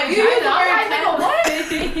so Nah, you you use the I'm word like, nigga, cunt.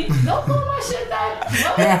 what? Don't call my shit that.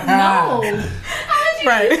 What? No.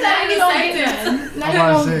 Right. Not even on Sentence. business. Not I'm even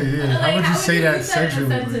about to on- say, yeah. How would you say that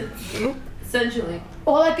sexually? Essentially.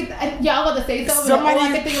 All I could, yeah, I was about to say something. All I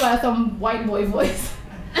Somebody- could think about is some white boy voice.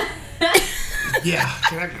 Yeah.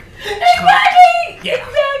 Exactly. Yeah.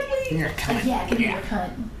 Exactly. Yeah. Like, yeah, give me your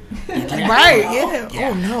cunt. Right, yeah.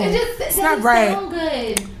 Oh no. It just It's it not doesn't right. sound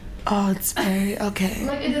good. Oh, it's very okay.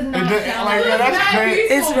 Like it does not does- sound like, good. yeah, that's It's great.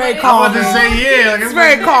 peaceful, It's very like, I was calming. to say yeah. Like It's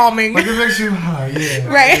very calming. Like it makes you yeah.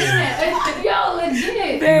 Right. Yo,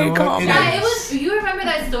 legit. Very You know what? calming. It Yeah, it was. You remember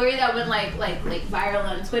that story that went like viral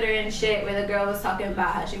on Twitter and shit, where the girl was talking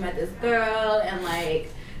about how she met this girl and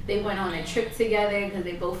like they went on a trip together because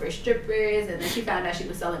they both were strippers, and then she found out she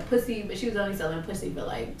was selling pussy, but she was only selling pussy for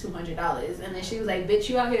like $200, and then she was like, "Bitch,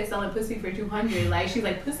 you out here selling pussy for $200?" Like she's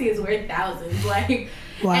like, "Pussy is worth thousands." Like.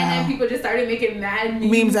 Wow. And then people just started making mad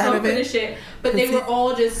Memes out of over it. the shit, but they were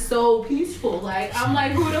all just so peaceful. Like I'm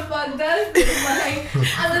like, who the fuck does this?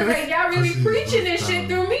 Like I was like, y'all really preaching this shit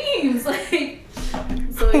through memes, like.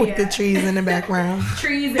 So With yeah, the trees in the background.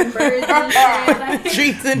 trees and birds and shit. Like,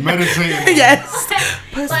 Trees and Meditating. yes.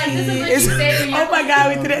 Pussy. Like, this is what you is- say when you oh my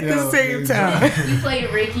god, we did it at the Yo, same time. you playing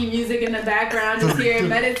Reiki music in the background, just here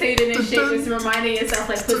meditating and shit, just reminding yourself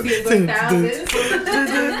like pussy is worth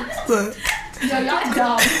thousands. Look, Yo, y'all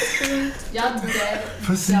dumb. Y'all dead.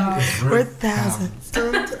 Pussy Dumb. is worth thousands.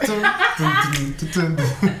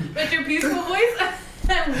 With your peaceful voice,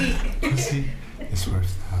 I'm weak. Pussy is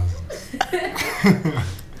worth thousands.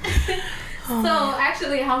 So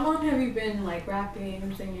actually, how long have you been like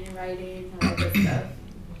rapping, singing, writing, all that good stuff?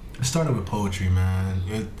 It started with poetry, man,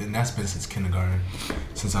 and that's been since kindergarten,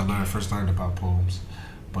 since I first learned about poems.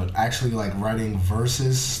 But actually, like writing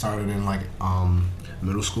verses started in like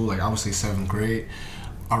middle school, like I would say 7th grade.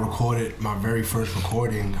 I recorded my very first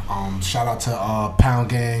recording. Shout out to Pound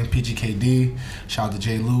Gang, PGKD. Shout out to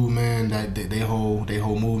J. Lou, man. That they whole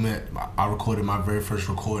movement. I recorded my very first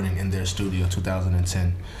recording in their studio,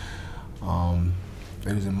 2010.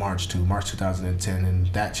 It was in March 2010, and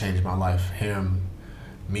that changed my life. Hearing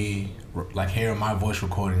my voice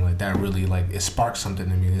recording, like that really, like, it sparked something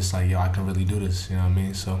in me. It's like, yo, I can really do this, you know what I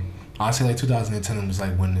mean? So I'd say like 2010 was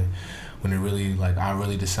like when it really, like, I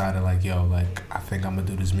really decided, like, yo, like, I think I'm gonna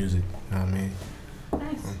do this music, you know what I mean?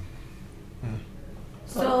 Nice.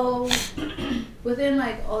 So, within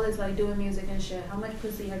like all this like doing music and shit, how much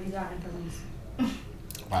pussy have you gotten from this?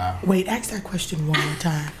 Wow. Wait, ask that question one more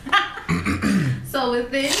time. So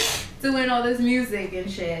within doing all this music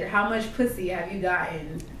and shit, how much pussy have you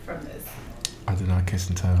gotten from this? I did not kiss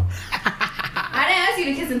and tell. I didn't ask ask you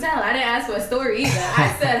to kiss and tell. I didn't ask for a story either.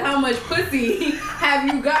 I said, how much pussy have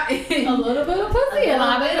you gotten? A little bit of pussy, a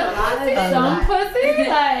lot of pussy, some pussy,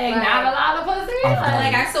 like not a lot of pussy.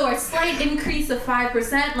 Like I saw a slight increase of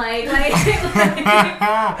 5%. Like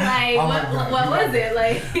what was it?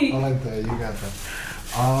 Like I like that. You got that.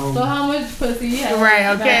 So how much pussy you have? Right,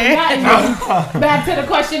 okay. Back to the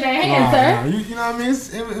question at hand, sir. You know what I mean?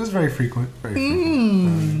 It was very frequent. Very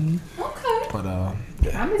frequent. Okay. But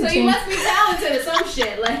so you must be talented at some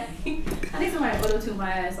shit. Like I need somebody to auto-tune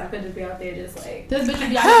my ass. So I could just be out there just like this bitch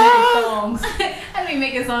be out here making songs. I be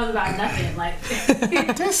making songs about nothing. Like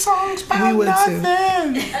this song's about we would nothing.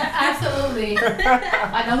 Too. Absolutely.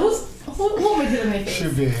 I know who would do my face.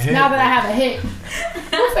 Should be a hit. Now that I have a hit,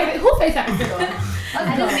 who face I can sit on?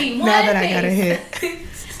 I just need one Now that face. I got a hit. I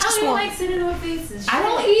don't even like sitting on faces. I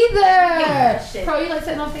don't either. Shit. Pro, you like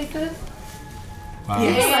sitting on faces? Wow.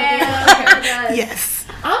 Yeah. Yes.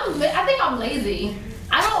 I think I'm lazy.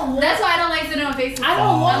 I don't. That's why I don't like sitting on faces. I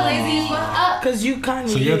don't want I'm lazy as fuck. Cause you kind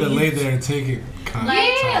of. So you have to lay there and take it. Kind Like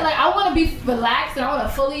I want to be relaxed and I want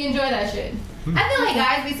to fully enjoy that shit. I feel like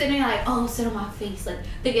guys be sitting there like, oh, sit on my face, like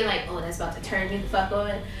thinking like, oh, that's about to turn me the fuck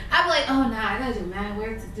on. I be like, oh, nah, I gotta do mad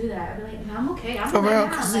work to do that. I be like, nah, I'm okay. I'm For real,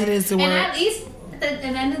 now. cause Like, it is the and work. at least at the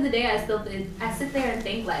end of the day, I sit there and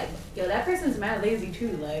think like, yo, that person's mad lazy too.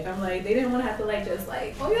 Like I'm like, they didn't want to have to like just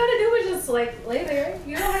like, all you gotta do is just like lay there.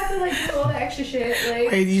 You don't have to like do all the extra shit.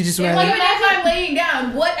 Like Wait, you just even rather. if I'm laying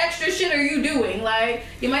down, what extra shit are you doing? Like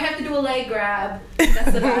you might have to do a leg grab.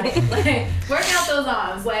 That's about it. Like work out those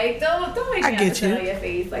arms. Like don't make me have to sit on your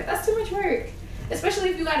face. Like that's too much work. Especially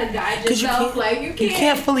if you gotta guide yourself, like you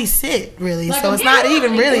can't fully sit really, Like, so it's not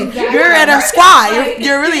even really. exactly. You're at a squat.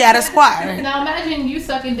 You're really at a squat. Now imagine you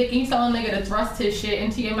sucking dick and you tell a nigga to thrust his shit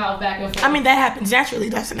into your mouth back and forth. I mean that happens naturally,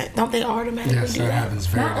 doesn't it? Don't they automatically Yes, do that that? happens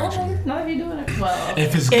very not naturally. always, not if you're doing it well.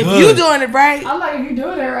 If it's If good. you doing it right, I'm like, if you're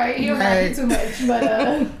doing it right, you don't have to do too much.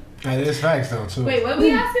 But That is facts though too. Wait, what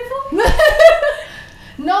we asking for?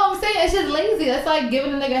 no, I'm saying it's just lazy. That's like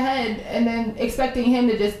giving a nigga head and then expecting him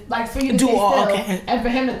to just like for you to Do stay all, still okay. and for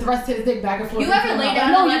him to thrust his dick back and forth. You ever lay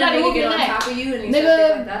down No, and you let gotta a move nigga your get on neck. top of you and you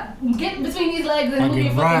something like that? Nigga, get between these legs and Like move your it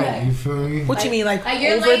fucking right, neck. you feel me? what you mean, like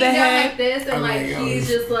you're over laying the down head? like this and I like mean, he's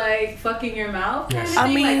just like fucking your mouth. Yes.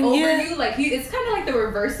 Kind of thing, I mean, like over yeah. you. Like it's kind of like the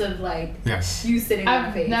reverse of like Yes. you sitting on my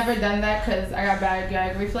I've face. never done that because I got bad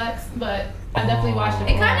gag reflex, but I definitely watched it.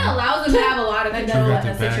 It kind of allows them to have a lot of control got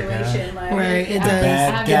in the a bad situation. Like, Right, it I- does.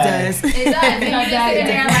 Bad It guy. does. It does. And you just sitting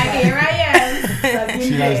there like, here I am.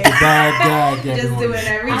 She has the bad gag. Just everyone. doing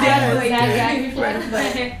every I day. have a Like, bad gag reflex, but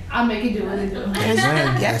I make it do what it do.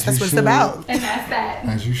 Yes, that's you what it's should. about. And that's that.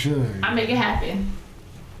 As you should. I make it happen.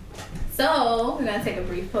 So we're gonna take a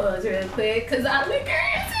brief pause real quick because our liquor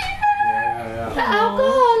is here. The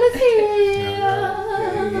alcohol is here.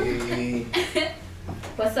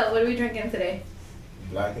 What's up? What are we drinking today?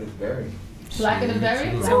 Black and berry. Black and the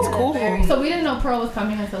berry? Sounds cool. So we didn't know Pearl was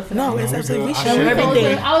coming until today. No, it's No, absolutely. We I share share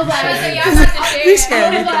everything. I was like, So y'all about to share. We share I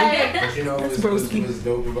was everything. like, But you know what's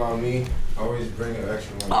dope about me? I always bring an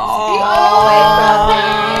extra one.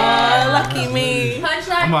 Oh, lucky me.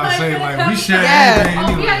 Punchline. I'm about to say like we share Yeah. everything oh,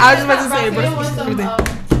 anyway. we had I was about to say, Roxanne but- wants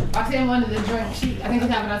some, Roxanne wanted to drink. I think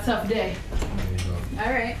she's having a tough day.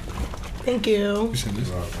 All right. Thank you. You said this?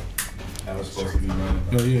 That was supposed to be mine.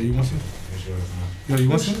 Yo, yeah, you want some? Sure. Yo, you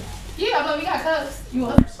want some? Yeah, I know we got cups. You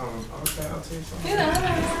want? Okay, I'll take some. You know.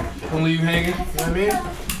 Only you hanging? You know what I mean?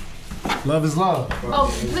 Love is love. Oh,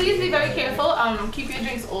 please be very careful. Keep your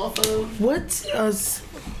drinks off of What is?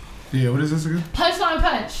 Yeah, what is this again? Punchline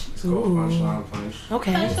Punch. It's called Punchline Punch.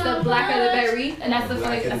 Okay. It's the black of the berry. And that's the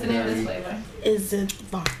Black flavor. That's the and name of this berry. flavor. Is it I had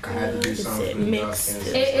vodka? to do Is something it for the mixed? dark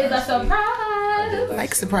skin. It is a surprise.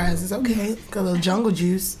 Like surprises. Okay. Got a little jungle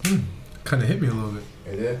juice. Kind of hit me a little bit.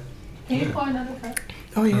 It did? Can you pour another cup?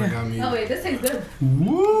 Oh Kinda yeah. got me. Oh wait, this tastes good.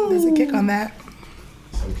 Woo! There's a kick on that.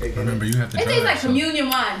 Some cake in Remember, you have to It try tastes that like shit. communion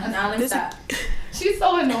wine. Now let me This- stop. She's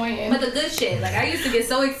so annoying. But the good shit. Like I used to get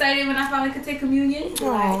so excited when I finally could take communion. Like,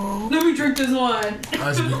 Aw. let me drink this wine.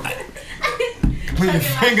 Put your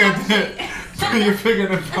finger there. Put your finger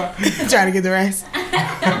in the pot. Trying to get the rest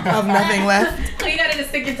of nothing left. So you gotta just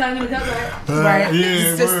stick your tongue in the cup, right? Right.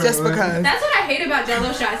 Yeah, Just word. because. That's what I hate about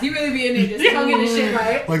Jello shots. You really be in there just tonguing the shit,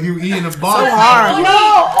 right? Like you eating a So bar. hard.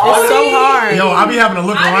 It's so hard. Yo, I be having to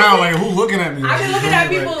look I around be- like who looking at me. I be looking at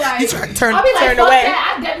people like, You turn I'll be like, fuck away.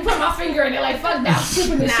 that. I definitely put my finger in it. Like, fuck that. I'm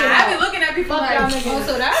scooping this shit nah. I be out. looking at people Fuck like, y'all oh, niggas.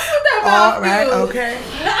 so that's what that All mouth right. feels. Okay.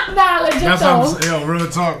 Nah, legit That's though. how I'm yo, real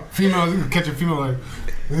talk. Females, you can catch a female like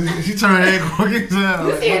she turn her head quick as hell.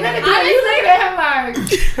 You see a nigga, I you looking at him like,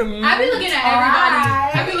 I be looking at everybody.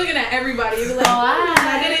 Alright. I be looking at everybody. Be like, Alright.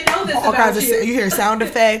 I didn't know this all about kinds of. you? You hear sound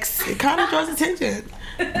effects. It kind of draws attention.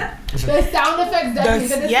 The sound effects definitely.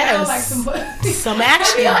 Does- Yes. yes. Sound like Some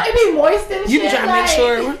action. it be moist and You shit. be trying to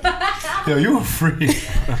make like- sure. Yo, you a freak.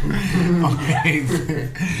 Okay.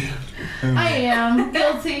 I am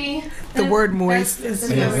guilty. The word moist is.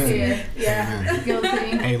 That's Yeah. here. Yeah, guilty.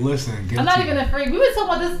 Hey, listen. I'm not even a freak. We were talking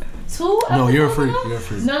about this 2 No, you're a episodes freak. ago? You're a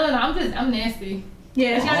freak. No. I'm nasty.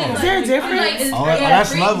 Yeah. It's not even Is there a like- difference? I'm like, is, Oh, are you that's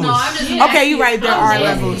a freak? levels. No, I'm just Yeah. Okay, you're right. There I'm are nasty.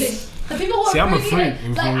 levels. The people who are See, I'm a freaky, freak, like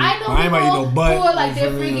you feel I me? know I ain't people about to eat no butt, who are like you they're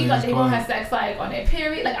feel me? freaky, Like, like they it's won't fine. have sex like on their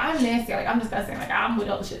period. Like I'm nasty. Like I'm disgusting. Like I'm with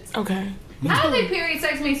all the shits. Okay. I don't think period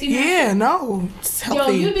sex makes you Yeah, no. It's Yo,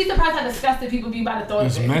 healthy. you'd be surprised how disgusted people be by the thought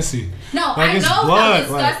It's of it. messy. No, Like, I it's know blood,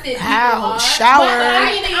 how like- disgusted How? people are. Shower.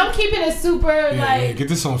 But I'm keeping it super Yeah, like. get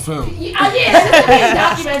this on film. Yeah, this is being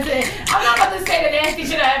documented. I'm not about to say the nasty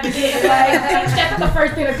shit I ever did. Like, that's not the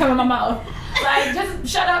first thing that come in my mouth. Like, just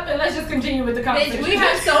shut up and let's just continue with the conversation. Bitch, we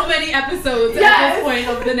have so many episodes at Yes. this point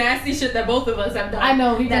of the nasty shit that both of us have done. I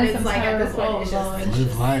know, we've that done it's some like at this terrible point it's just Lord.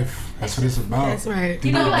 Live life. That's what it's about. That's right.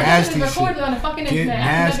 You know, like, nasty this is recorded shit. on the fucking Get internet. I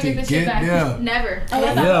can nasty. never get this shit Get back. yeah. never.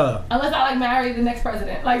 Unless I like marry the next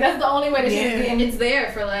president. Like, that's the only way that shit is Yeah. getting. It's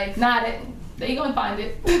there for like. Not it. They gonna find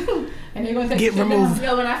it. And they're gonna take Get the shit removed. down.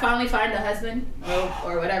 Yo, when I finally find a husband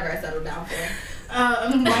or whatever I settle down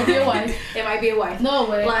for, Might be a wife. it might be a wife. No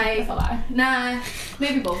way. Like- That's a lie. Nah,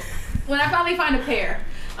 maybe both. When I finally find a pair,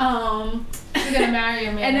 You're gonna marry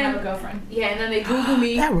a man And and then- have a girlfriend. yeah, and then they Google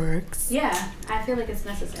me. That works. Yeah, I feel like it's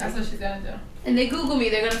necessary. That's what she's gonna do. And they Google me,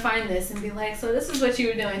 they're gonna find this and be like, so this is what you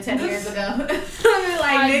were doing 10 years ago. I'm like,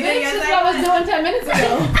 Like, nigga, bitch, yes, this is I what I was was. doing 10 minutes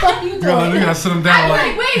ago. Fuck you Girl, doing. we gotta sit them down I'm like.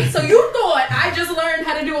 like, wait, so you thought I just learned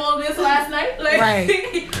how to do all this last night? Like, Right.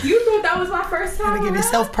 you thought that was my first time? Gotta give around?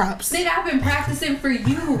 yourself props. Nigga, I've been practicing for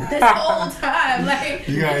you this whole time. Like,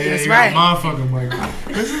 You got, yeah, That's you right. got motherfucker like,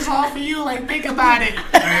 this is all for you. Like, think about it.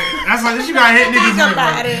 Like, that's like, you gotta hit niggas Think with,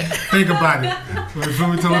 about like, it. Think about it. Like, feel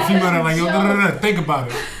me? Tell a female that, like, yo, think about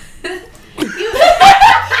it. I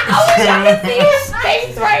wish I could see his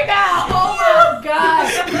face right now. Oh my god.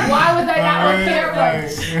 Why was I not on camera?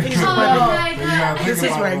 Like, This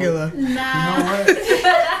is regular. You know what?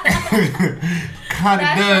 Kinda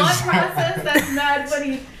that does. thought process, that's mad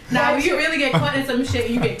funny. Now, when you really get caught in some shit,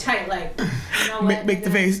 you get tight. Like, you know what? Make the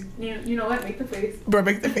nigga? face. You know what? Make the face. Bro,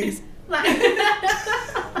 make the face. Like,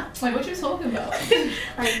 Wait, what you talking about?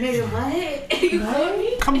 like nigga, what? You caught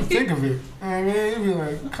me? Come to think of it, I mean, you be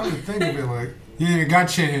like, come to think of it, like, you ain't even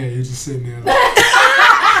got your hair, you just sitting there. Like,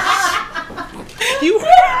 You.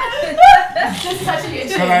 Just touching your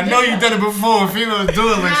chin. Cause I know you done it before. Females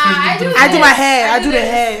do it like. I do I do my head. I I do do the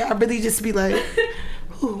this. head. I really just be like,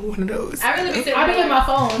 ooh, one of those. I really be sitting I be there in my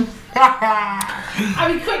phone. I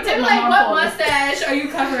be quick taking like, my what phone. mustache are you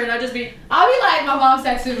covering? I'll just be. I'll be like, my mom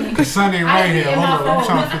texted me. The sun ain't I right be here. in my Hold on, I'm phone.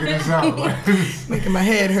 trying to figure this out. Like, Making my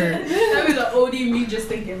head hurt. That was the OD me just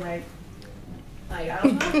thinking like I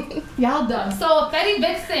don't know. Y'all dumb. So Fetty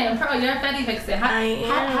Vixen, Pearl, you're a Fetty Vixen. How, I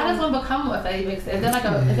am. how does one become a Fetty Vixen? Is there like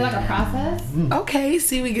a process? Okay,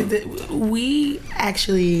 see, we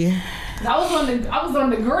actually. I was on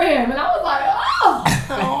the gram and I was like, oh,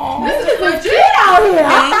 Oh, this is legit out here.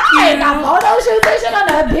 Thank you. Got photo shoots and shit on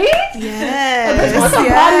the beach. yes, What's some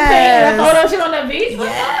body paint and a yes. photo shoot on the beach?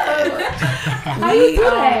 How you do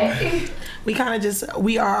that? We kind of just,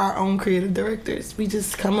 we are our own creative directors. We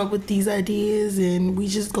just come up with these ideas and we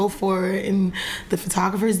just go for it. And the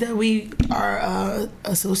photographers that we are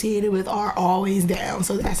associated with are always down.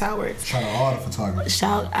 So that's how it works. Shout out all the photographers.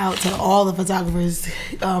 Shout out to all the photographers.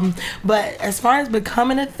 But as far as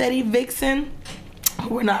becoming a Fetty Vixen,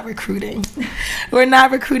 we're not recruiting. We're not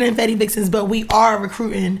recruiting Fetty Vixens, but we are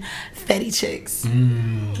recruiting Fetty chicks.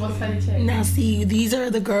 What's Fetty chick? Now, see, these are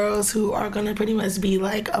the girls who are going to pretty much be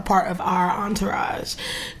like a part of our entourage.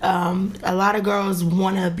 A lot of girls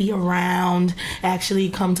want to be around, actually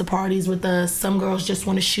come to parties with us. Some girls just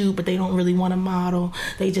want to shoot, but they don't really want to model.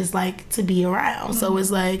 They just like to be around. So it's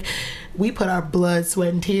like we put our blood,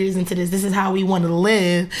 sweat, and tears into this. This is how we want to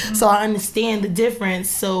live. So I understand the difference.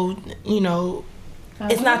 So, you know,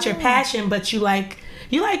 it's not your passion, but you like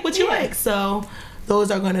what you like. So those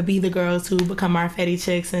are going to be the girls who become our Fetty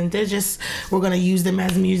chicks, and we're going to use them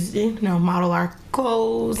as music, model our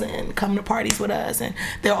clothes and come to parties with us, and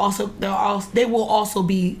they will also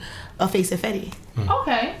be a face of Fetty.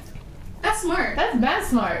 Okay, That's smart. that's bad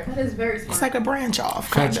smart. That is very smart. It's like a branch off.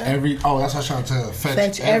 Fetch Kinda. every. Oh, that's what I'm trying to tell you.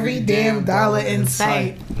 Fetch every damn dollar in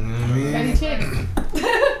sight. You know what I mean? Fetty chick.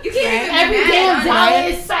 You can't even Every be damn mad. dollar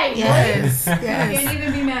is sight. Yes, You yes. can't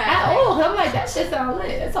even be At mad. all. I'm like, that shit sound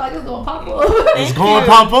lit. That's like it's gonna pop off. It's going to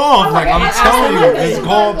pop off. Like, I'm telling you, it's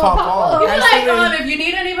going to pop You off. be like, if you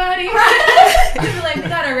need anybody, you be like, we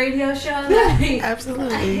got a radio radio show. Like,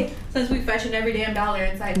 Absolutely. since we fetching every damn dollar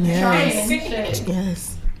inside. Yes. Shit.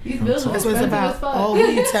 Yes. These bills are That's what it's expensive as about. fuck. Oh, who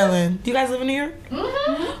you telling? Do you guys live in New York?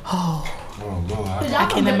 Mm-hmm. Oh, Oh, Lord. Y'all I from-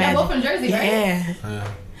 can y'all imagine. both from Jersey, right? Yeah. Yeah.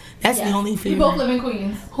 That's the Yeah. only We fear. both live in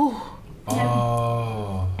Queens. Whew.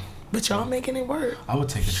 Oh. But y'all making it work I would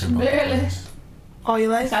take a trip. Barely. all your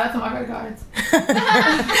life. Shout out to my credit cards.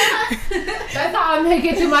 That's how I make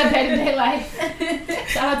it through my day-to-day life.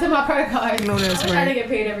 Shout out to my credit cards. No, that's I'm trying to right. get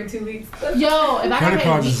paid every 2 weeks. Yo, if I Credit get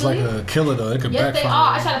cards paid is like weekly, a killer though. It could yes they backfire.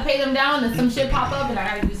 are. I try to pay them down and some shit pop up and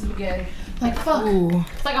I gotta use them again. Like fuck. Ooh,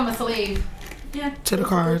 It's like I'm a slave. Yeah. to the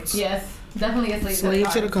cards. Yes, definitely a slave. Slave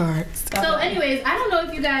to the cards. So, anyways, I don't know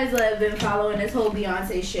if you guys have been following this whole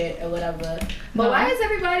Beyonce shit or whatever, but No. why is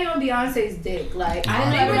everybody on Beyonce's dick? Like, I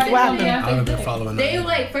didn't know They were everybody What was happened? I haven't been Beyonce's following They that.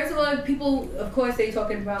 like, first of all, people, of course, they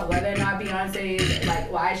talking about whether or not Beyonce, like,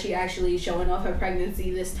 why is she actually showing off her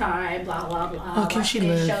pregnancy this time, blah, blah, blah. Oh, can Why she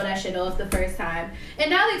didn't live? show that shit off the first time. And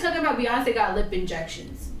now they talking about Beyonce got lip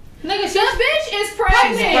injections. Nigga, This bitch is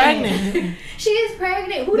pregnant. She's pregnant. She is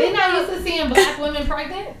pregnant. Who They the not fuck? used to seeing black women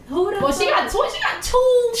pregnant. Who the Well, she fuck? got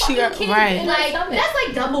two She fucking got- kids right. in her Like, stomach. that's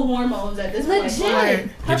like double hormones at this point. Legit. Right. Her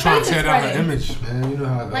They're trying face to tear is down her spreading. image, man. You know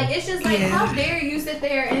how it goes. Like, it's just like, Yeah. how dare you sit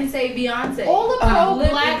there and say Beyonce? All the lip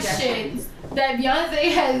pro-black injections. shit that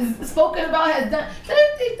Beyonce has spoken about, has done. So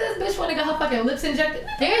they think this bitch want to get her fucking lips injected?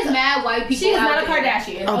 There's mad white people She is out not a there.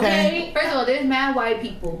 Kardashian, Okay. okay? First of all, there's mad white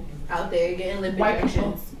people out there getting lip White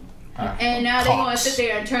injections. Ah, And now they gonna Cops. sit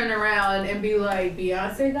there and turn around and be like,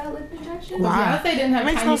 Beyonce got lip injections? Wow. Beyonce didn't have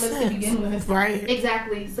Makes tiny no lips to sense. begin with. Right.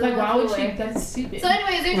 Exactly. So Like, why would she? anyway. That's stupid. So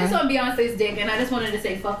anyways, they're just Right. on Beyonce's dick, and I just wanted to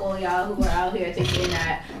say fuck all y'all who are out here thinking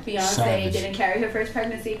that Beyonce Savage. didn't carry her first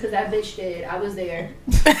pregnancy, because that bitch did. I was there.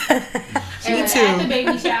 Me And At the too.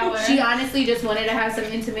 baby shower. She honestly just wanted to have some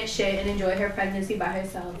intimate shit and enjoy her pregnancy by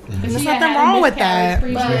herself. And There's she had nothing had a wrong with miscarriage that.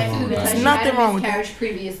 previous But to There's because that. she nothing had a wrong with that. miscarriage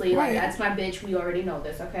previously, like Right. that's my bitch. We already know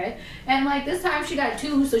this, okay? And like this time she got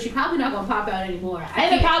 2, so she probably not gonna pop out anymore. I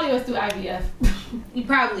And it can't- probably was through IVF.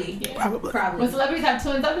 probably, Yeah. Probably. probably. When celebrities have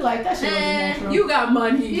twins, I'd be like, that shit wasn't natural. You got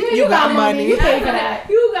money. Yeah, You got money. You pay for that.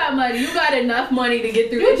 You got money. You got enough money to get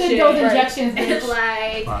through You this did shit. those right? injections, And bitch.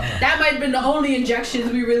 like Wow. that might have been the only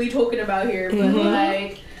injections we really talking about here. But Mhm.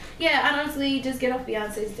 like, yeah, honestly, just get off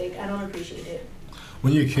Beyonce's dick. I don't appreciate it.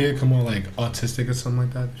 When you're a kid, come on, like autistic or something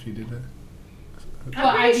like that. If you did that. I'm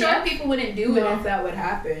Well, pretty sure IVF? people wouldn't do it No. if that would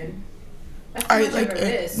happen. That's too Are much like of a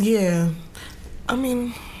risk. yeah. I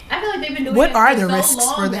mean, I feel like they've been doing what it are for the so risks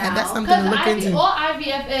long for that? now. That's something to look into. All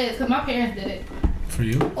IVF is, because my parents did it. For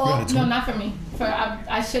you? You All, got a no, twin? not for me.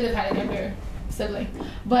 I should have had a younger sibling.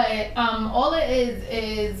 But all it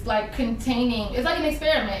is like containing, it's like an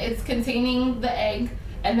experiment. It's containing the egg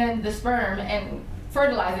and then the sperm and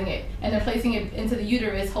fertilizing it and then placing it into the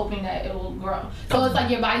uterus hoping that it will grow. So it's like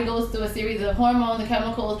your body goes through a series of hormones and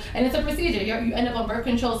chemicals and it's a procedure. You end up on birth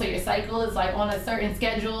control, so your cycle is like on a certain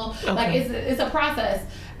schedule. Like Okay. it's a process.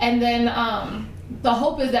 And then the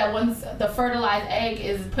hope is that once the fertilized egg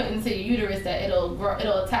is put into your uterus that it'll grow,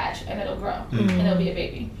 it'll attach and it'll grow and it'll be a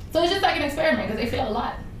baby. So it's just like an experiment because they fail a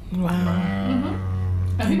lot. Wow.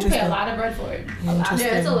 And people pay a lot of bread for it. A lot.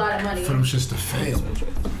 Yeah, it's a lot of money. For them just to fail.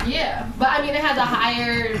 Yeah, but I mean it has a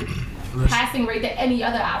higher passing rate than any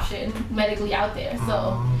other option medically out there.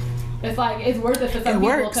 So it's like it's worth it for some It people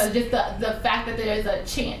works. because just the fact that there's a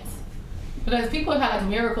chance. Because people have had like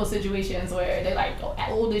miracle situations where they like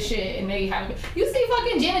old as shit and they have. You see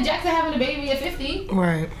fucking Janet Jackson having a baby at 50.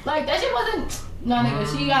 Right. Like that shit wasn't. No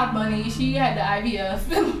nigga, she got money. She had the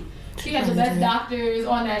IVF. She had the best doctors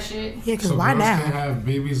on that shit. Yeah, because So why girls can't now? have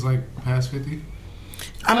babies like past 50?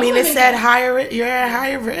 I mean, it said you're at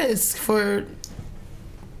higher risk for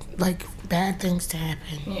like bad things to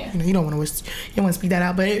happen. Yeah. You know, you don't want to speak that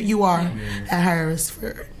out, but you are at higher risk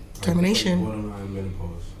for termination. Borderline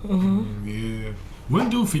menopause. Yeah. When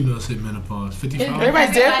do females hit menopause? 55?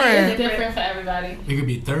 Everybody's Everybody is different. different for everybody. It could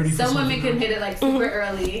be 30 for Some women people. can hit it like super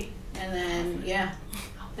early, and then yeah,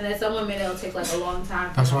 and then some women it'll take like a long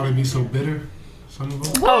time. That's why they be so bitter. Some of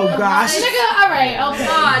them. Oh gosh. Nigga, alright, okay.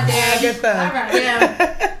 Oh damn! Get that. Alright.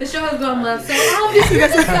 Damn, the show is going left. So this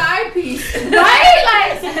is a side piece.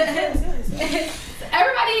 Right? Like,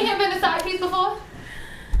 everybody in here been a side piece before?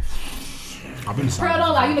 I've been Bro,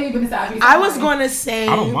 don't lie. You know you've been a side piece. I was going to say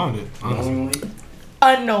I don't mind it. Honestly. Only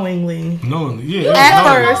unknowingly. No, yeah. At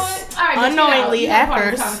no. first. Alright, but Unknowingly you know, at part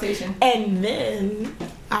of the first. conversation. And then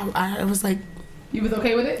I was like, You was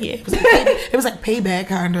okay with it? yeah, it was like payback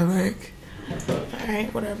kind of like, all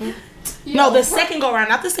right, whatever. Yo, No, the second go around,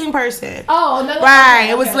 not the same person. Oh, no. Right,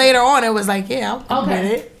 okay, it was okay. later on. It was like, yeah, I'm Okay.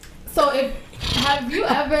 with it. So if Have you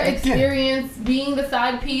ever experienced being the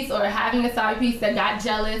side piece or having a side piece that got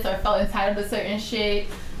jealous or felt entitled to certain shit?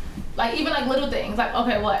 Like, even like little things. Like,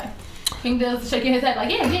 okay, what? Kingdillz shaking his head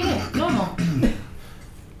like, yeah, normal.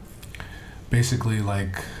 Basically,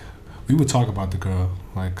 like, we would talk about the girl,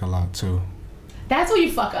 like, a lot, too. That's where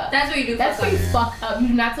you fuck up. That's where you do. That's where you fuck up. You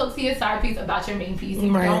do not talk to your side piece about your main piece.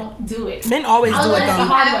 You Right. don't do it. Men always do it Unless though. you,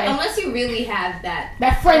 hard way. unless you really have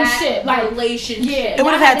that friendship, like relationship. Yeah, It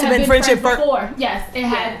would have had to been friendship first. before. Yes, it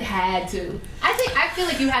had to. I feel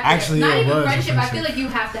like you have to. Actually, not it even was a friendship. I feel friendship. like you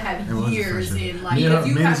have to It have was a years friendship. in. Like, Yeah, because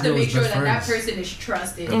you me and have this to girl make was sure best that that friends. person is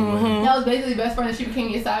trusted. That was basically best friend that she became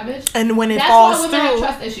your side bitch. And when it That's falls why women have through.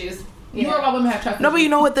 trust issues. You hear about women have trust No, issues. but you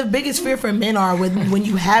know what the biggest fear for men are when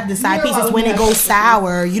you have the side You're pieces right, when women it have goes trust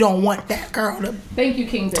sour. You don't want that girl to Thank you,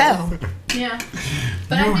 Kingdillz. tell. Yeah.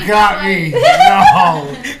 But I You think got that's me. like-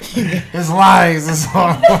 No. It's lies. It's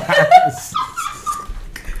all lies.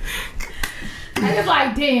 And it's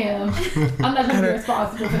like, damn, I'm not gonna be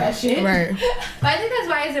responsible for that shit. Right. But I think that's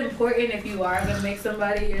why it's important if you are gonna make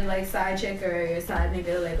somebody your like side chick or your side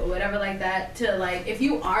nigga, like, or whatever like that, to like, if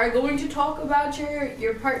you are going to talk about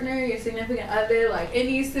your partner, your significant other, like, it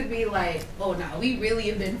needs to be like, oh no, we really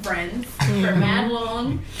have been friends for mad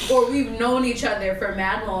long, or we've known each other for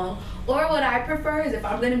mad long. Or what I prefer is if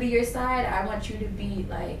I'm gonna be your side, I want you to be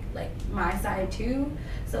like my side too.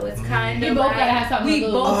 So it's kind We of both like gotta have something we to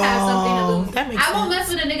lose. both have something to lose. that makes I won't sense.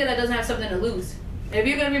 mess with a nigga that doesn't have something to lose. If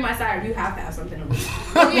you're gonna be my side, you have to have something to lose.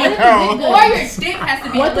 What if the Hell. dick Or good? your dick has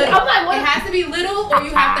to be What the- little. I'm like, what- It has to be little, or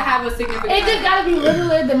you have to have a significant. It just gotta be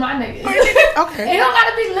littler than my niggas. Okay. It don't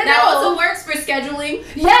gotta be little. That also works for scheduling.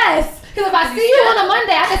 Yes. Because if I see you on a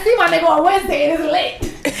Monday, I can see my nigga on Wednesday and it's lit.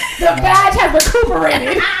 The badge has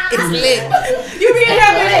recuperated. It's lit. You be in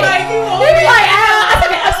that bitch like, you be like, I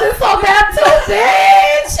took an Epsom salt bath too,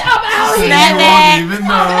 bitch. I'm out here. Snap You that. won't even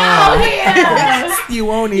I'm out know. here. You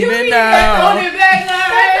won't You even be know. on it back,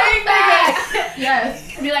 That's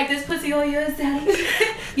Yes. Be like, this pussy all yours, daddy.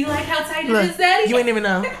 You like how tight it Look, is, daddy? you ain't even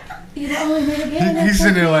know. You're the only nigga getting that He's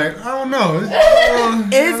sitting there pussy. like, I don't know. Is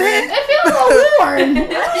it? It feels a little worn.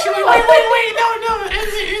 Wait, no.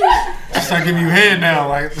 She's start giving you head now,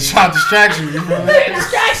 like the shot distraction. You feel me?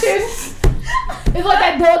 Distractions. It's like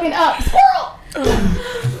that dog in Up. Squirrel.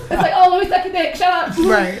 It's like, oh, let me suck your dick. Shut up.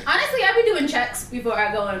 Right. Honestly, I be doing checks before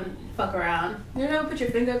I go and fuck around. You know, put your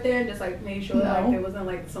finger up there and just like make sure that like, there wasn't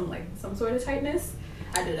like some sort of tightness.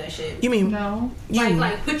 I do that shit. You mean No. you?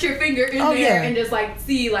 Like put your finger in Oh, there yeah. and just like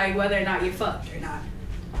see like whether or not you fucked or not.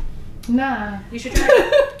 Nah. You should try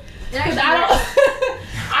it. It Because actually works.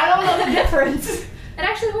 I don't know the difference. It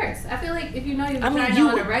actually works. I feel like if you know you've I been mean, trying you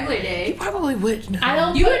on a would- regular You day, probably would know. I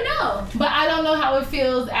don't. you would know. But I don't know how it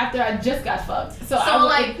feels after I just got fucked. So I So would,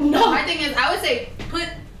 like, no. my thing is, I would say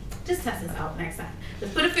just test this out next time.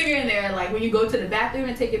 Just put a finger in there, like when you go to the bathroom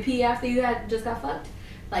and take a pee after you just got fucked.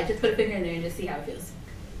 Like just put a finger in there and just see how it feels,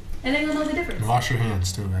 and then you'll know the difference. Wash your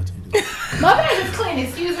hands too after you do that. My bag is clean.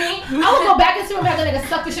 Excuse me. I would go back into the room and have a nigga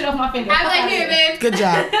suck the shit off my finger. I'm Fuck like, outta here, babe. Good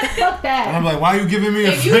job. Fuck And I'm that. like, why are you giving me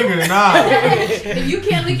a If you- finger? Nah. If you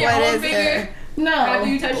can't lick your What own is finger No. after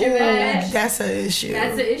you touch your Ooh, bag, that's an issue.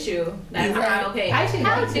 that's an issue. That's You're not right. okay. I should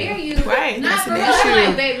How like dare it. you? Right, Not that's for an real. issue.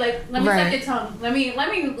 Like, babe, like let me Right. suck your tongue. Let me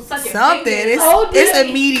suck your Something. finger. It's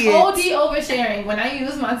immediate. OD oversharing. When I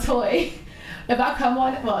use my toy, if I come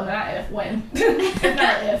on it, well, not if, when. It's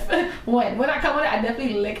not if. When I come on it, I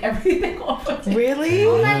definitely lick everything off of it. Really?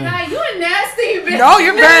 Oh my god, you a nasty bitch. No,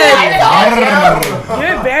 you're very, That's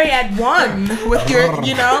you're very at one with your,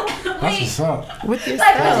 you know, what's up. with your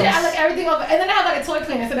Like legit, I stuff. lick everything off, and then I have like a toy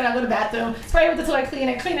cleaner, so then I go to the bathroom, spray it with the toy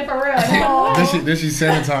cleaner, clean it for real. And I'm like, Then she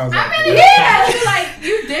sanitized I'm it. really yeah. Like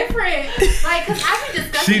you different. Like, cause I be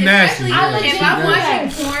disgusted. She nasty, Especially yeah. if I'm She watching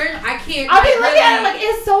nasty. porn, I can't. I be really- looking at it like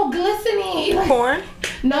it's so glistening. Like, Porn?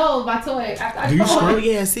 no, my toy. I Do you Oh, squirt?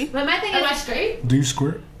 yeah, see? But my thing Am I is, straight? Do you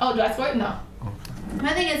squirt? Oh, do I squirt? No.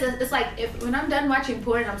 my thing is, it's like when I'm done watching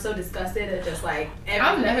porn, I'm so disgusted at just like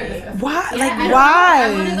I'm never everything. disgusted. Why? Yeah, I Like, don't know.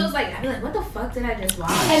 I'm one of why? those like I be like, what the fuck did I just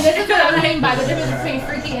watch? And this is what I mean by the difference between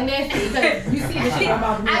freaky and nasty, because you see the shit I'm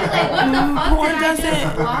about to do. I be like, what the fuck porn did I does just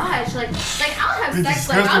it. watch? Like I'll have Be sex,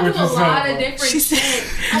 like I'll disgusted do a with lot yourself. of different She said- shit.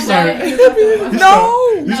 You I'm start, like,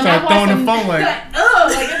 No! you start throwing the phone like, like,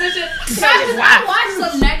 ugh, like it's just shit. I watch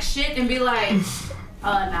some next shit and be like,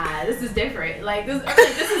 oh nah, this is different. Like this is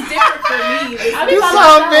different for me. I be You by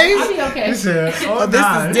saw myself. me? I be okay. you said, oh, this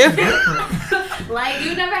nah, is it's different. Like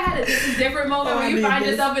you never had a this is different moment Oh, where I you need find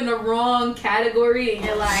this. yourself in the wrong category and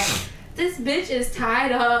you're like, this bitch is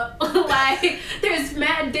tied up. Like, there's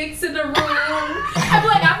mad dicks in the room. I'm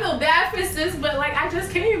like, I feel bad for sis, but like, I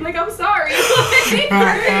just came. Like, I'm sorry.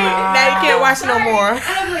 Now you can't watch no more. And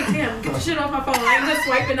I'm like, damn, get the shit off my phone. Like, I'm just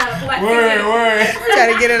swiping out. Like, Word.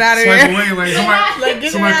 Try to get it out of Swipe here. away, like Like,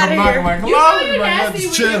 get somebody it come out back of and like, you know hello? you're Like, nasty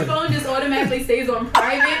let's when your chill. phone just automatically stays on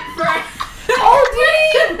private for. Oh,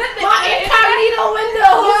 dude! My incognito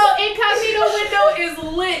window. Yo, incognito window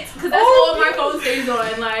is lit because that's all my phone stays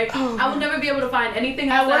on. Like, I would never be able to find anything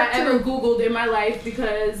else that I ever Googled in my life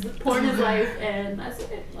because porn is life, and that's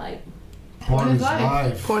it. Like, Porn is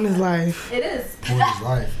life. Porn is life. it is. Porn is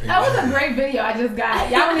life. That was a great video I just got.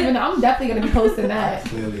 Y'all don't even know. I'm definitely gonna be posting that.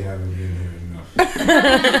 Clearly haven't been here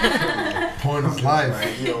enough. Porn is life.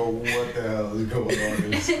 Like, yo, what the hell is going on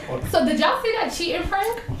in this corner? So did y'all see that cheating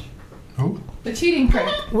prank? Who? The cheating prank.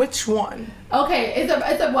 Which one? Okay, it's a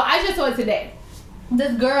well, I just saw it today.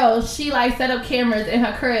 This girl, she like set up cameras in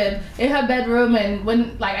her crib, in her bedroom, and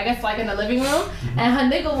when like I guess like in the living room, and her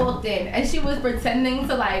nigga walked in, and she was pretending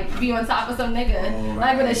to like be on top of some nigga,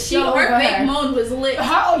 like with a sheet Yo, over her fake her. moan was lit.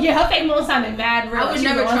 Her fake moan sounded mad real. I would She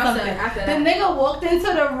never was on trust something. her after The that. nigga walked into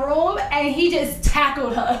the room and he just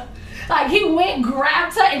tackled her. Like, he went,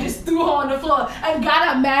 grabbed her, and just threw her on the floor. And got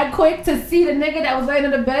up mad quick to see the nigga that was laying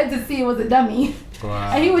in the bed to see it was a dummy.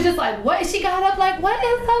 Wow. And he was just like, what? She got up like, what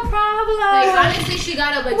is the problem? Like, honestly, she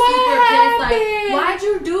got up like What super pissed. Like, happened? why'd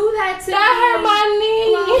you do that to me? That hurt my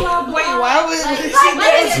knee. Blah, blah, blah. Wait, why was Like, she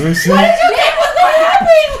what doing? is- What did you think was going to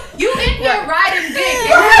happen? You in here riding dick.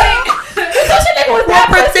 You thought your nigga was that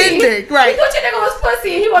pussy. Pretending, right. You thought your nigga was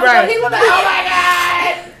pussy. He was Right. he was like, oh my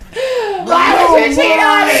God. Why would you cheat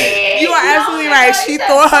on me? You are absolutely right. She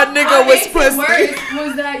thought her nigga was pussy. Worse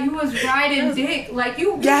was that you was riding dick. Like,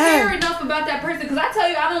 you care enough about that person. Because I tell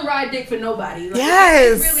you, I don't ride dick for nobody. Like,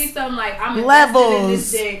 Yes. It's really some, like, I'm Levels. invested in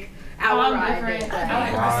this dick. I would I'm ride different. dick. I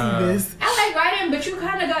like Wow. See this. I like riding, but you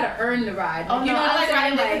kind of got to earn the ride. Oh, You no, know I what like I'm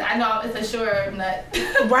riding saying? dick. I know it's a sure nut.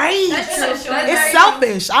 Right. That's true. It's That's It's very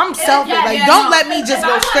selfish. I'm selfish. yeah, Like, yeah, don't no. let me just If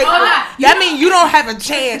go I'm straight. like, That means you don't have a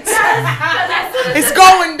chance. As soon as It's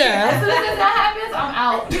going As down. soon as that happens, I'm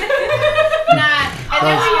out. Nah, and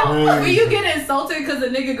then That's when you get insulted because a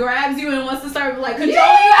nigga grabs you and wants to start like controlling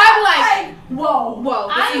you, I'm like, whoa.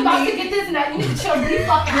 this I is ain't about me. to get this nut. You need to chill the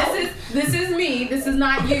fuck out. This is me. This is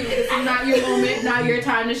not you. This is not your moment. Not your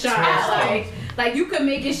time to shine. Like you could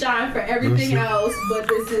make it shine for everything else, but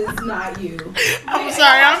this is not you. I'm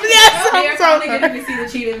sorry. I'm They're so finally sorry. getting to see the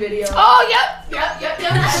cheating video. Oh, yep.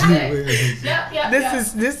 That's it. Yep.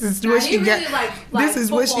 This is Nah, what he she really, got. like This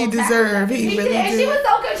is what she football deserved. tackle. He really And she did. was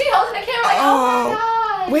so good. She holding the camera like, oh my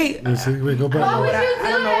God. Wait. Wait, go Why back. would you do I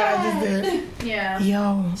don't know what I just that? did. Yeah.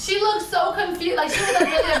 Yo. She looked so confused. Like, she was like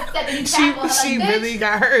really upset that you tackled her. Like, She bitch, really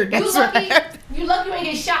got hurt. you That's what lucky happened. you ain't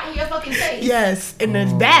get shot in your fucking face. Yes, in the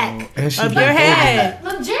back And she of bent your over. head.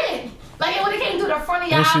 Legit. Like, it would have came through the front of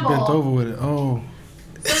your And she eyeball. bent over with it. Oh.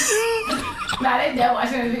 Nah, they dead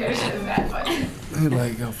watching the video. That shit is bad funny. He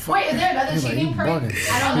like, yo, fuck. Wait, is there another He like, cheating you prank?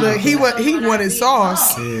 bugging. I don't know. Look, he wanted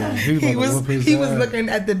sauce. Yeah, He about to was whoop his he was ass. looking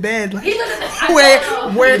at the bed like He looked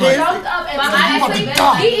at Where he is- jumped up and But like, I about to actually,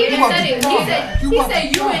 die. he You even about said to it. die. He You about said to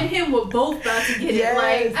you die. and him were both about to get it. Yes.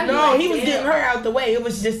 Like, I mean, No, like, he was damn. getting her out the way. It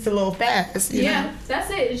was just a little fast. You Yeah, know?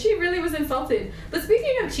 that's it. She really was insulted. But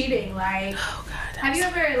speaking of cheating, like, Oh God. have you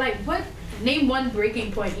ever name one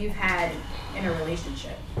breaking point you've had in a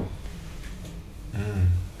relationship?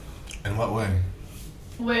 In what way?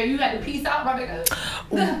 where you had to peace out, my nigga.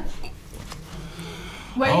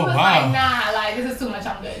 Where you Oh, was wow. like, nah, like this is too much.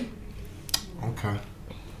 I'm good. Okay.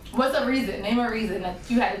 What's a reason? Name a reason that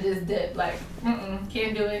you had to just dip. Like,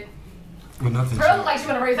 can't do it. Well, nothing. Pearl looked like she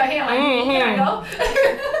wanna raise her hand. Like, can I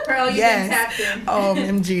go? Pearl, you Yes. been tapped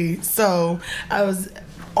in. MG. So I was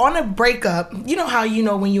on a breakup. You know how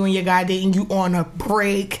when you and your guy dating, you on a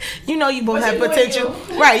break. You both What have you doing, potential.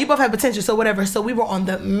 you? Right, you both have potential. So whatever. So we were on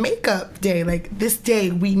the makeup day. Like this day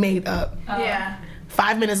we made up. Yeah.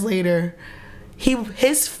 5 minutes later,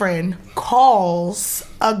 his friend calls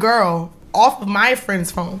a girl off of my friend's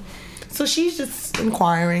phone. So she's just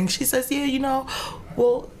inquiring. She says, yeah,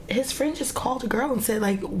 well, his friend just called a girl and said,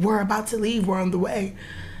 like, we're about to leave. We're on the way.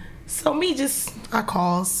 So I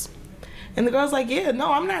calls. And the girl's like, yeah,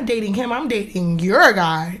 no, I'm not dating him. I'm dating your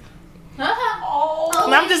guy. Oh.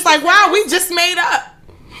 And I'm just like, wow, we just made up.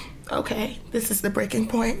 Okay, this is the breaking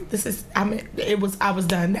point. I was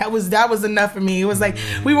done. That was enough for me. It was like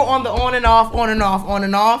we were on the on and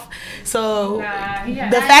off. So the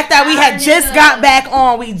fact that we had just got back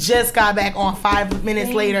on 5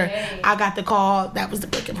 minutes later, I got the call. That was the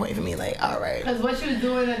breaking point for me. Like, all right. Because what you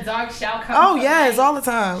do in the dark shall come. Oh to yes, light. all the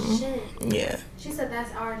time. Shit. Yeah. She said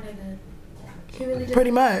that's our nigga. She really just,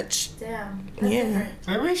 Pretty much. damn. Yeah.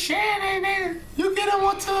 Like, we sharing it. You get them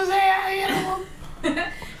on Tuesday, I get them on.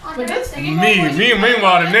 But this Meanwhile,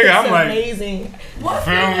 the nigga, I'm It's like, amazing. what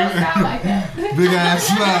Feel me? female sound like that? Big ass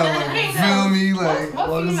smile, like, feel me? Like, What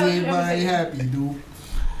what is female you everybody ever happy, dude?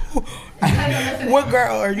 What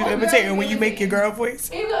girl are you imitating when you make your girl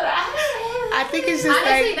voice? You go, I think it's just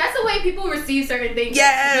Honestly, like, that's the way people receive certain things.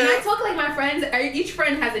 Yes. When I talk like my friends, each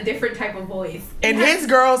friend has a different type of voice. and It has his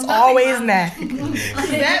girls nothing always like- nag.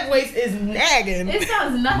 That voice is nagging. It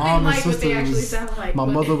sounds nothing Mom and like what sister they actually was- sound like. My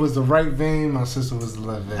but- mother was the right vein, my sister was the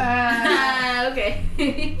left vein.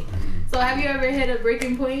 Okay. So have you ever hit a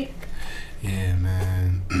breaking point? yeah,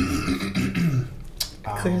 man.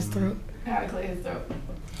 Clear his throat. Gotta clear his throat.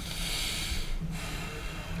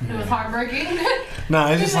 It was heartbreaking. Nah,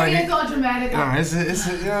 it's just like, it's all dramatic. nah, it's you know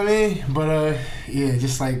what I mean? But, yeah,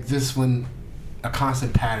 just when a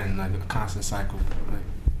constant pattern, like a constant cycle, like,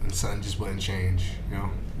 and something just wouldn't change, you know?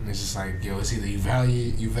 And it's just like, yo, it's either you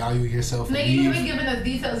value yourself or Nigga, you leave. been giving us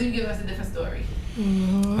details, you give us a different story.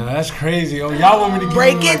 Nah, that's crazy, yo. Y'all want me to give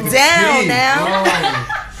Break them, it like, the down tea, now.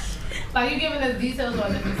 bro. Like, you giving us details or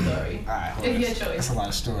a different story. Alright, hold It's on. your choice. That's a lot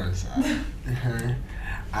of stories.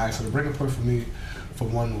 Alright, so the breaking point for me, for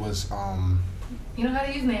one, was You don't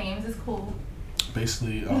gotta use names, it's cool.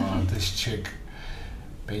 basically this chick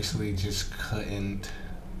basically just couldn't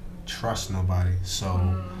trust nobody.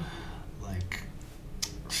 So like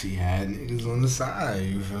she had niggas on the side,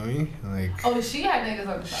 you feel me? Like Oh, she had niggas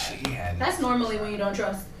on the side. she had That's normally when you don't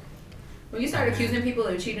trust. When you start accusing people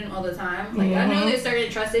of cheating all the time, like I know there's certain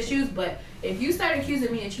trust issues, but if you start accusing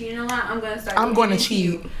me of cheating a lot, I'm gonna start. I'm gonna looking into cheat.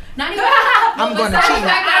 you. Not even. I'm gonna besides the cheat.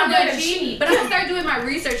 fact that I'm I'm gonna gonna cheat, cheat. but I'm gonna start doing my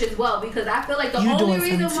research as well because I feel like the You only doing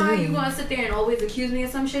reason some why too. you gonna sit there and always accuse me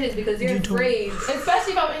of some shit is because you're You doing- afraid.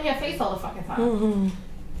 Especially if I'm in your face all the fucking time. Mm-hmm.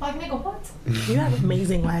 Like, nigga, what? You have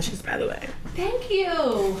amazing lashes, by the way. Thank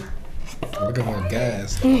you. Look at my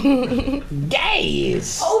gas.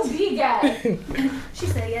 Gas. OD guy. She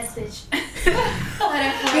said yes, bitch.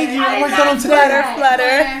 I worked on them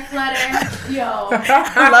today. Flutter. Yo.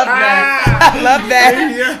 I love that. I love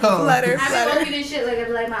that. Flutter, I've been flutter. walking this shit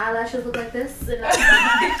like my eyelashes look like this, and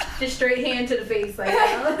I just straight hand to the face, like.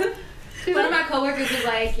 One of my coworkers was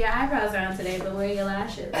like, "Your eyebrows are on today, but where are your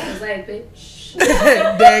lashes?" I was like, "Bitch."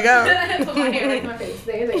 There you go. Put my hair like my face.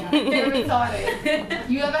 There they are. They're retarded.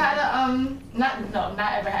 You ever had a not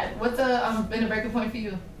ever had. What's been a breaking point for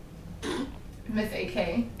you, Miss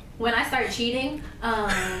AK? When I started cheating,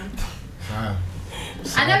 Wow.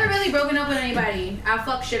 I never really broken up with anybody. I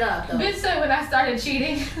fuck shit up though. Bitch said when I started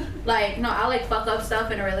cheating. Like, no, I like fuck up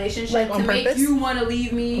stuff in a relationship Like, to on make purpose? you want to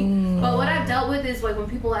leave me. But what I've dealt with is like when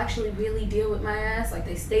people actually really deal with my ass, like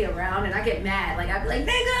they stay around and I get mad. Like I'd be like,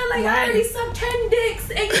 nigga, like I already sucked 10 dicks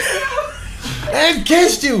and you still And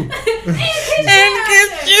kissed you. and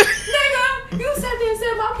kissed you. Nigga, you sat there and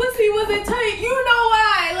said my pussy wasn't tight. You know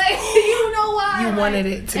why? Like you know why? You Like, wanted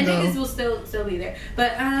it to and go. niggas will still be there.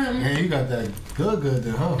 But Man, you got that good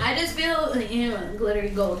then, huh? I just feel glittery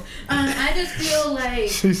gold. I just feel like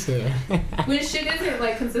She said. when shit isn't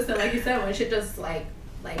like consistent, like you said, when shit just like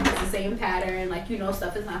it's the same pattern, like you know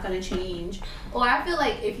stuff is not gonna change. Or I feel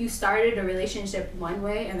like if you started a relationship one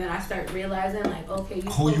way and then I start realizing like, okay,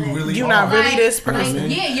 who you really You're are. not really this like,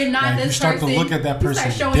 person. yeah, you're not Like, this you start to person. look at that You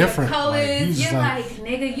person start showing different. your colors. Like, you just you're like, like,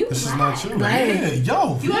 nigga, you This is black. not you. Like, Right. yeah,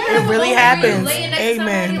 yo. You ever It have a really moment where you're happens. laying next to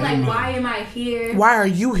Amen. somebody, like, why am I here? Why are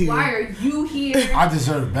you here? Why are you here? I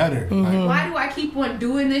deserve better. Like, Why do I keep on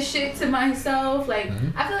doing this shit to myself? Like,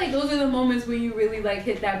 I feel like those are the moments when you really like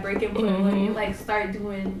hit that breaking point when you like start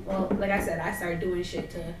doing. Well, like I said, I started doing shit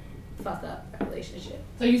to fuck up a relationship.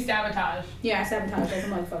 So you sabotage. Yeah, I sabotaged like a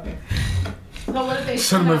motherfucker. So what if they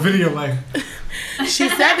send him a video like, She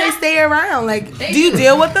said they stay around. Like, do you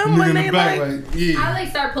deal with them nigga when in they the back, like? like, yeah. I like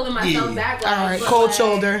start pulling myself back. Like, All right, but, cold like,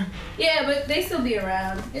 shoulder. Yeah, but they still be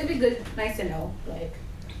around. It'd be good, nice to know. Like,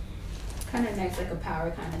 kind of nice, like a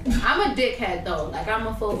power kind of thing. I'm a dickhead though. Like, I'm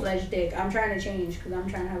a full-fledged dick. I'm trying to change because I'm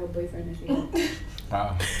trying to have a boyfriend this year.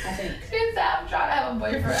 Wow. I think, She said I'm trying to have a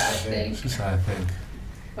boyfriend. I think. She said, I think.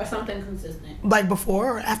 or something consistent. Like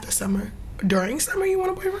before or after summer? During summer, you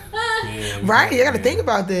want a boyfriend? Yeah, Right, you gotta yeah. think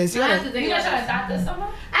about this. You I have gotta. to think You guys about trying to that. stop this summer?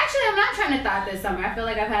 Actually, I'm not trying to thought this summer. I feel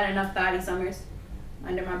like I've had enough thoughty summers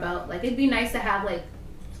under my belt. Like, it'd be nice to have like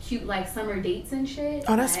cute like summer dates and shit.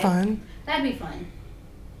 Oh, that's Like, fun. That'd be fun.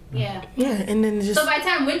 Yeah. Yeah, and then just So by the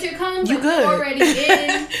time winter comes, You like, good. you're already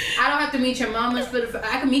in. I don't have to meet your mama.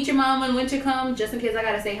 I can meet your mom when winter comes, just in case I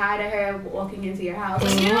gotta say hi to her walking into your house.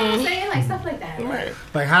 Like, you know what I'm saying? Like stuff like that. Like, right.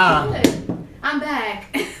 Like, how? good. I'm back.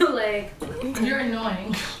 Like, You're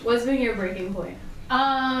annoying. what's been your breaking point?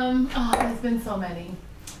 Oh, there's been so many.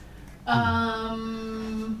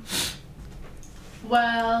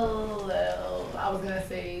 Well, I was gonna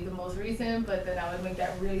say the most recent, but then I would make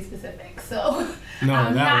that really specific. So No,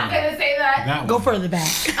 I'm that not one. gonna say that. That Go one. further back.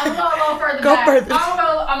 I'm gonna go a little further Go back. further. I'm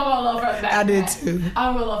gonna go a little further back. I did too.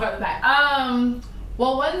 I'm gonna go a little further back.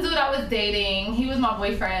 Well, one dude I was dating, he was my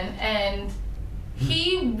boyfriend, and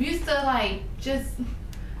he used to like just,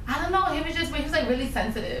 I don't know, he was like really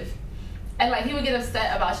sensitive, and like he would get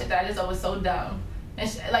upset about shit that I just thought was so dumb, and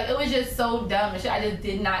like it was just so dumb and shit I just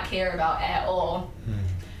did not care about at all.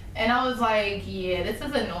 And I was like, yeah, this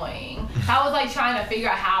is annoying. I was like trying to figure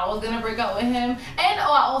out how I was gonna break up with him. And I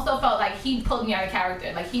also felt like he pulled me out of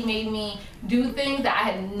character. Like he made me do things that I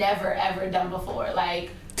had never ever done before. Like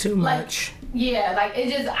Too much. Yeah, like it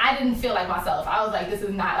just, I didn't feel like myself. I was like, this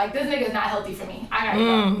nigga is not healthy for me. I gotta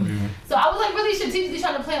go. So I was like really strategically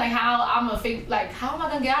trying to plan like how am I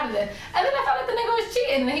gonna get out of this? And then I found out the nigga was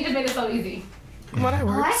cheating and he just made it so easy. Well, that Oh,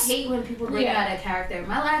 I works. hate when people bring me out of character.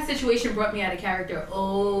 My last situation brought me out of character.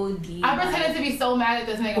 OD. I pretended to be so mad at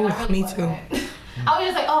this nigga. and I Ooh, really me too. wasn't. I was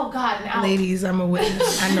just like, oh God, now. Ladies, I'm a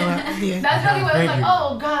witness. I know. Yeah. That's really what it was Thank like, you.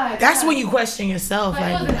 oh God. That's God. when you question yourself. Like,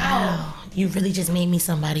 it Like, wasn't wow, you really just made me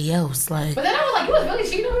somebody else. Like, But then I was like, you was really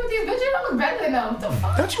cheating on me with these bitches? I was better than them. What the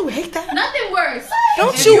fuck? don't you hate that? Nothing worse.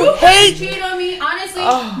 Don't If you hate? cheat on me, honestly,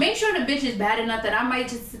 Oh. make sure the bitch is bad enough that I might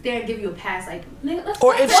just sit there and give you a pass. Like, nigga, let's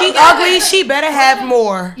Or fuck if her she together. ugly, she better have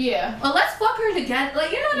more. Yeah. Well, let's fuck her together.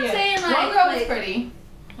 Like, you know what I'm Yeah. saying? Like, One girl was like, pretty.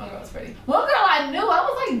 One girl was pretty. One girl I knew, I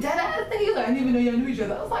was like dead ass thing. He was like, I didn't even know y'all knew each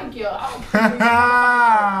other. I was like, yo,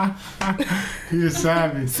 I don't care. You're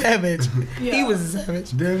savage. Savage. He Yeah. was a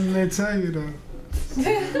savage. Didn't they tell you though?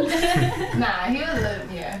 Nah, he was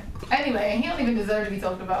yeah. Anyway, he don't even deserve to be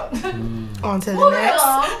talked about. On to the Moving next.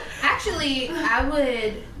 along. actually, I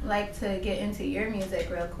would like to get into your music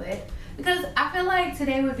real quick because I feel like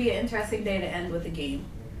today would be an interesting day to end with a game.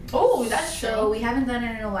 Oh, that's So true. we haven't done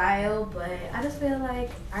it in a while, but I just feel like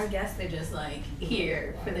our guests are just like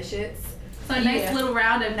here for the shits. So a nice Yeah. little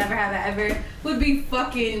round of Never Have I Ever would be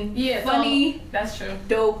fucking Yeah, funny, so, that's true.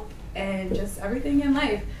 dope, and just everything in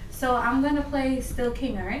life. So I'm gonna play Still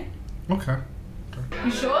King, alright? Okay.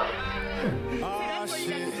 You sure? Oh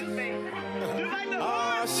shit.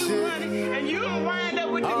 Oh shit. And you gonna wind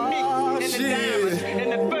up with the Oh mix and the diamonds shit.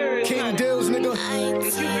 and the birds. Kingdillz,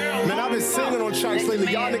 nigga. Man, I've been singing on tracks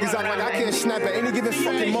lately. Y'all niggas act like I can't snap at any given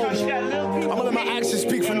fucking moment. I'ma let my actions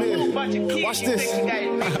speak from here. Watch this.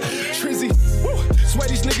 Trizzy. Woo. Swear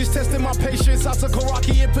these niggas testing my patience. I took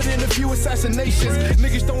Karaki and put in a few assassinations.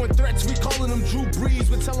 Niggas throwing threats, we calling them Drew Brees.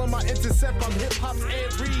 We tell them I intercept, I'm hip hop's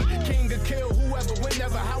Ed Reed. King of kill whoever,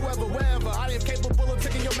 whenever, however, wherever. I am capable of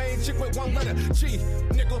taking your main chick with one letter. G,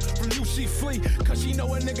 nigga, from you she flee. Cause she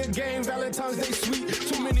know a nigga game, Valentine's Day sweet.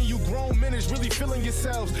 Too many you grown men is really feeling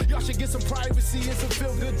yourselves. Y'all should get some privacy and some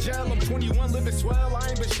feel good gel. I'm 21, living swell. I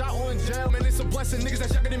ain't been shot or in jail. Man, it's a blessing. Niggas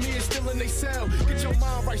that's younger than me is still in they cell. Get your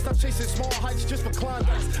mind right, stop chasing small heights just for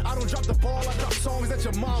Klondikes. I don't drop the ball, I drop songs that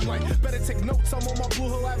your mom like. Better take notes, I'm on my Blue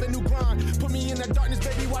Hill Avenue grind. Put me in that darkness,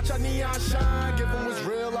 baby, watch our neon shine. Give them what's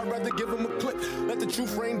real, I'd rather give them a clip. Let the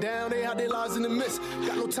truth rain down, they had their lives in the mist.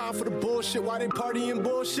 Got no time for the bullshit, why they partying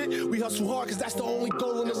bullshit? We hustle hard, cause that's the only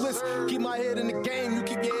goal on the list. Keep my head in the game, you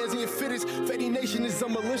keep your hands in your fittest. Fetty Nation is a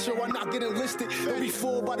militia, why not get enlisted? Don't be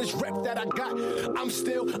fooled by this rep that I got. I'm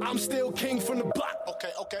still king from the block.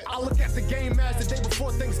 Okay. I look at the game as the day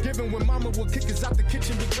before Thanksgiving when mama would kick us out the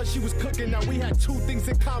kitchen because she was cooking. Now we had two things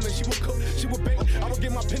in common. She would cook, she would bake. I would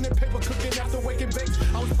get my pen and paper cooking after waking bakes.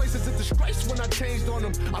 I was places in disgrace when I changed on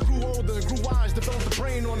them. I grew older and grew wise, developed the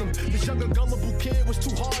brain on them. This younger gullible kid was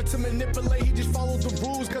too hard to manipulate. He just followed the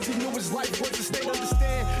rules cause he knew his life was a state.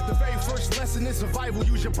 Understand the very first lesson is survival.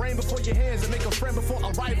 Use your brain before your hands and make a friend before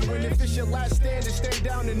arrival. And if it's your last stand, then stand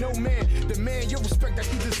down and no man. Demand your respect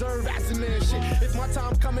that you deserve as a man. Shit, if my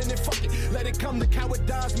time coming, then fuck it. Let it come. The coward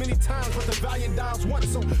dies many times, but the valiant dies once.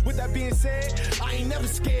 So with that being said, I ain't never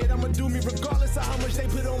scared. I'ma do me regardless of how much they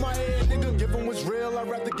put on my head. Nigga, give them what's real. I'd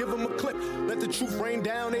rather give them a clip. Let the truth rain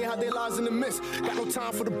down. They hide their lives in the mist. Got no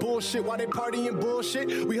time for the bullshit. While they partying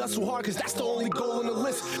bullshit, we hustle hard cause that's the only goal on the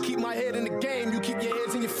list. Keep my head in the game. You keep your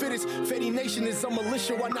heads in your fittest. Fetty Nation is a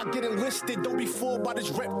militia. Why not get enlisted? Don't be fooled by this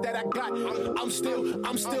rep that I got. I'm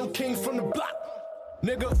still king from the block.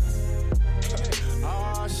 Nigga.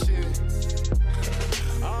 Ah shit.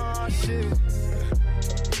 Ah shit.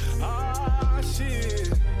 Ah shit.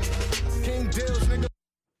 Kingdillz, nigga.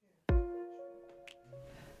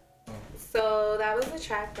 So that was a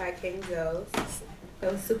track by Kingdillz.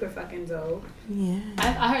 That was super fucking dope. Yeah.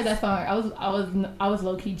 I heard that song. I was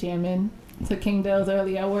low key jamming to Kingdillz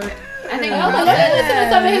early at work. I think I was like, let me listen to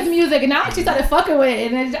some of his music, and I actually started fucking with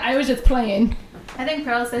it, and I was just playing. I think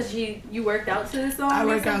Pearl says you worked out to this song. I or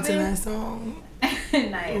work out to something. that song.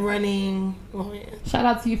 Nice. Running. Oh, yeah. Shout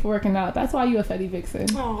out to you for working out. That's why you a Fetty Vixen.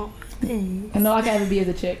 Oh, thanks. I know I can ever be as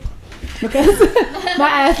a chick because my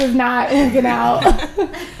ass is not working out.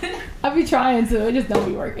 I be trying to, it just don't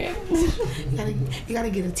be working. You gotta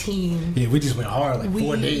get a team. Yeah, we just went hard like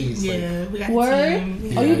 4 days. Yeah, we got Word? a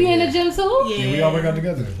team. Oh, you be in the gym too? Yeah. We all work out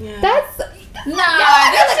together. Yeah. That's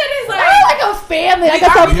That shit is we're like a family. Like a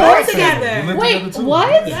are support together. We live Wait, together, too.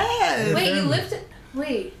 what? Yes. Wait, you lifted?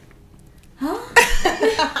 Wait. Huh?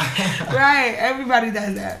 Right. Everybody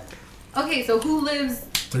does that. Okay, so who lives?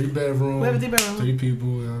 3 bedroom. We have a 3-bedroom. 3 people.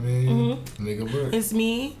 You know what I mean? Make it work. It's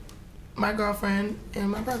me, my girlfriend, and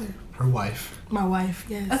my brother. Her wife. My wife.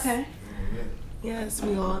 Yes. Okay. Yes,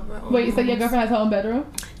 we all have our own Wait, you said your rooms. girlfriend has her own bedroom?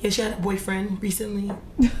 Yeah, she had a boyfriend recently.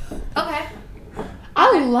 Okay.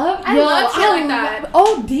 I love shit like that.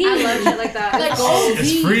 OD. I love shit like that. Like gold.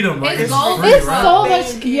 It's freedom, right? It's gold. free, It's right? so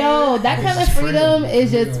Thank much, you. yo. That kind of It's freedom freedom.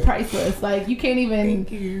 is just Yeah. priceless. Like you can't even.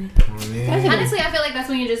 Thank you. Yeah. Honestly, I feel like that's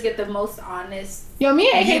when you just get the most honest. Yo, me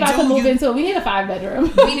and AK You about to do, move you- into it. We need a 5-bedroom.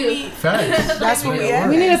 We do. Facts. That's what we Yeah, have.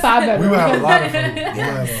 We need a We 5-bedroom. would have a lot of fun. We would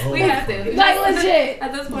have a whole We have to. Like legit.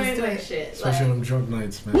 At this point, Let's do like it. shit. Especially on them drunk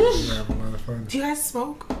nights, man. We would have a lot of fun. Do you guys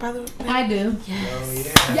smoke, by the way? I do.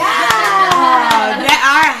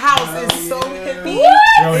 Our house is so hippie.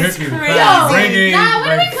 Yo, It's hippie. crazy. Reggae, Nah, when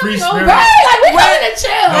are we like free coming over? spirit. Right, like we coming to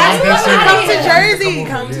chill. No, Like, we that's coming it. out Come to here. Jersey.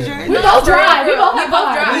 Come to Jersey. We both drive. We both We have both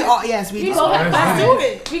cars. drive. We all, yes, we We do. both have Let's cars. do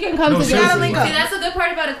it. We can come No, together. seriously. link up. See, that's the good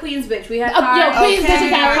part about a Queens bitch. We have Yo, cars. Queens Okay.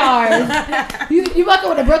 bitches have cars. You fucking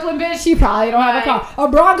with a Brooklyn bitch, she probably don't have a car. A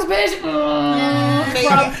Bronx bitch, from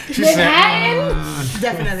She said, Manhattan,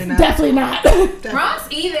 Definitely not. definitely not. Bronx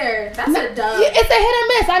either. That's a dub. It's a hit and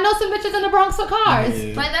miss. I know some bitches in the Bronx with cars.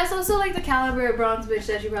 Yeah. But that's also like the caliber of Bronx bitch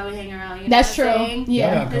that you probably hang around. You know That's what I'm true. saying? They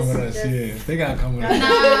Yeah. gotta come with us, yeah. They gotta come with us. Nah,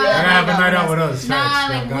 They gotta have a night out with us. Nah, Facts.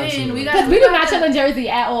 like Y'all got when to. we got. Because we do not chill in Jersey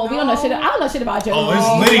at all. We don't know shit. I don't know shit about Jersey. Oh, it's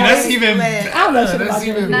Liddy. That's It's even lit. better. I don't know shit That's about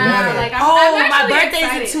even Jersey. Nah, better. like I'm My actually birthday's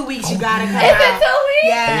excited. in 2 weeks. You gotta come Is it out. 2 weeks?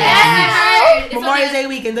 Yes. It's Memorial okay. Day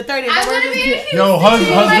weekend, the 30th. I'm gonna be in Houston. Yo, how's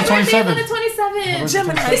the My birthday's on 27th? the 27th.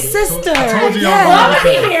 Gemini sister. I told you y'all Well, were I'm gonna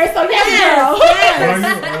be here, so yes, girl.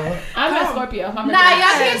 Yes. I'm not Scorpio. My Nah, y'all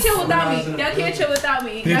birthday. can't chill without me. Y'all can't chill without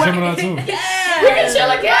me. He Gemini too. We can chill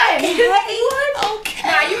again.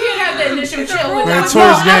 Nah, you can't have the initial chill Man, without me.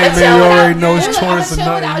 Taurus game, man. You already know it's I'm Taurus or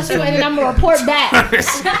chill without nothing. you, and then I'm gonna report back,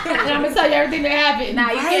 and I'm gonna tell you everything that happened. Nah,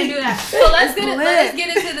 you can't do that. So let's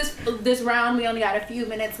get into this round. We only got a few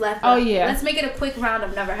minutes left. Oh, yeah. Let's make it a quick round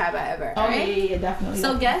of Never Have I Ever. Oh alright? yeah, definitely.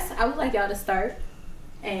 So guess I would like y'all to start,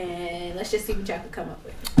 and let's just see what y'all can come up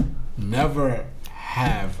with. Never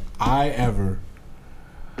have I ever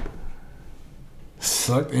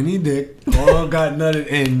sucked any dick or got nutted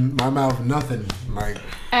in my mouth. Nothing. Like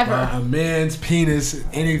Ever. a man's penis,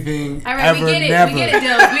 anything. All right, ever, we get it. never. We get it,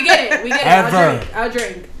 Dills. We get it. We get it. Ever. I'll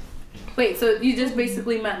drink. Wait, so you just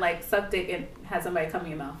basically meant like suck dick and had somebody come in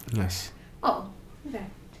your mouth? Yes. Oh, okay.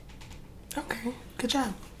 Okay, good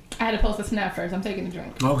job. I had to post a snap first. I'm taking a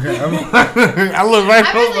drink. Okay. I look right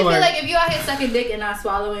I really over feel like. like if you out here sucking dick and not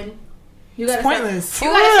swallowing, you gotta It's pointless.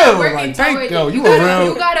 Start, you For gotta start real, working like, thank- toward yo, it. you a gotta,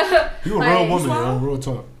 real- You gotta. You a like, real woman, swallow? yo. Real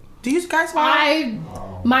talk. Do you guys swallow?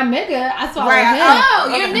 My nigga, I swallowed Right, him.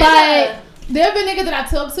 Oh, your nigga. But there have been niggas that I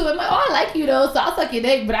talked to. I'm like, oh, I like you though, so I'll suck your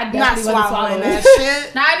dick. But I Not definitely wasn't swallowing swallowing. that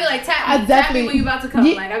shit. Now I be like tap I me, tap me definitely- when you about to come.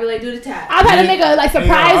 Ye- Like I be like do the tap. I've had a nigga like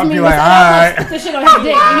surprise I'll me be with like, something. alright. Put the shit on his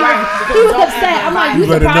dick. He was upset. I'm like, you You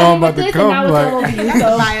better know surprised I'm me about with to this, come, and now it's like- all over you. That's a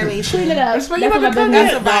So violation. clean it up. That's why you That's about what to my come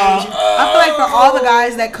business That's a is. violation. I feel like for all the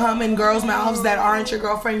guys that come in girls' mouths that aren't your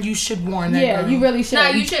girlfriend, you should warn that Yeah, girl. you really should. Nah,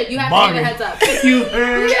 you should. You have to give a Bugging. heads up. You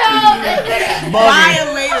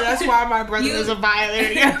Violator. That's why my brother is a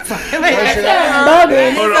violator. Yeah, violator.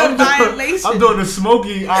 Bugging. Hold It's on, a violation. I'm doing the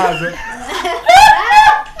smoky eyes.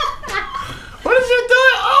 What is you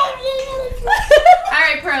doing? All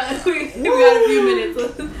right, Pearl. We got a few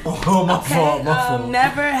minutes. Oh, my fault. My fault.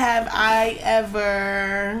 Never have I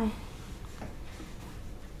ever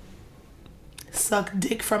sucked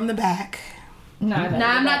dick from the back. Nah, Nah,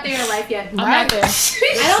 I'm not there in life yet. I'm not there. I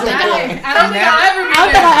don't think I'll ever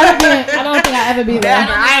be I don't think I'll ever be there.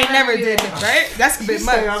 I ain't never did it, right? That's a bit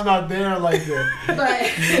Say much. I'm not there like that. But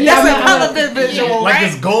Yeah, That's a I'm hella not- bit visual, Like right?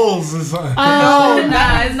 it's goals or something.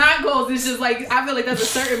 nah, it's not goals. It's just like I feel like that's a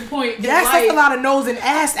certain point. in That's life like a lot of nose and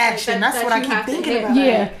ass action. that- That's that what I you keep have to thinking hit. about.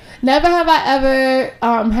 Yeah. Never have I ever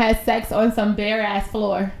had sex on some bare ass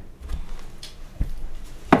floor.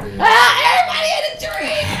 Ah, everybody had a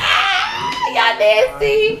drink. Ah, Y'all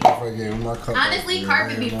nasty. Honestly,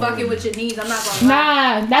 carpet be fucking with your knees. I'm not gonna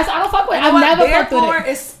lie. Nah, that's I don't fuck with. You know I've what? never fucked with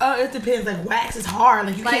Therefore, it. it depends. Like wax is hard.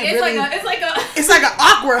 Like you Like can't it's really. it's like an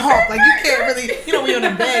awkward hump. Like you can't really. You know when you're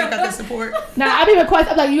on the bed, you got the support. Nah, I be request.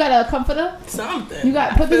 I'm like, you got a comforter? Something. You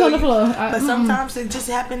got put this on the floor. But sometimes it just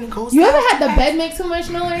happens and goes. You ever had the bed make too much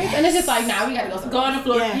noise and it's just like, nah, we gotta go on the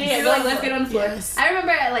floor. Yes. Yeah, like let's get on the floor. Yes. I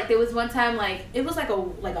remember like there was one time like it was like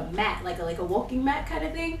a mat, like a walking mat kind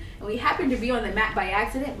of thing, and we happened to be on the mat by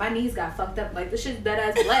accident. My knees got fucked up, like the shit dead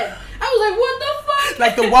ass bled. I was like, what the fuck?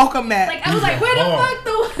 Like the welcome mat. Like I was like, where the fuck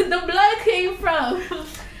the blood came from?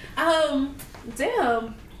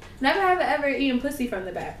 Damn. Never have I ever eaten pussy from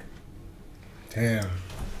the back. Damn.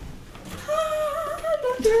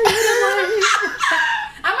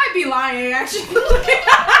 I might be lying actually. Wait.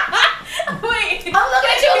 I'm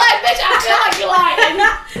looking at you like, bitch, I feel like you're lying.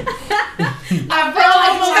 I fell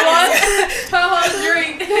off her whole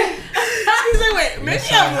drink. He's like, wait, maybe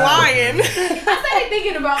I'm lying. I started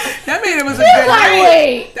thinking about That made it was a good night.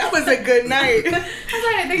 Wait. That was a good night. I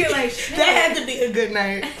started thinking like shit. That had to be a good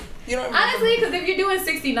night. You know. Honestly, because if you're doing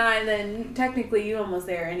 69, then technically you're almost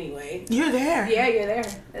there anyway. You're there. Yeah, you're there.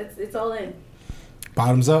 It's all in.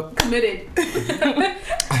 Bottoms up. Committed.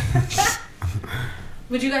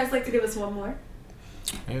 Would you guys like to give us one more?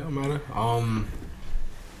 It don't matter.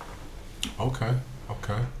 Okay.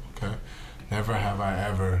 Never have I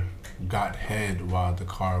ever got head while the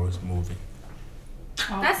car was moving.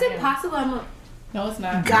 That's impossible. No, it's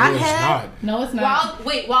not. Got No, it's head? not. No, it's not.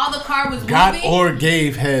 While the car was Got moving? or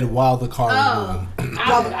gave head while the car was moving.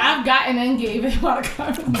 I've gotten and gave it while the car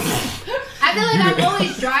was moving. I feel like I'm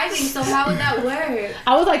always driving, so how would that work?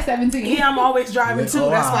 I was like 17. Yeah, I'm always driving too.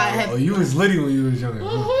 That's why I had. Oh, you was litty when you was younger.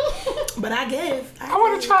 But I gave. I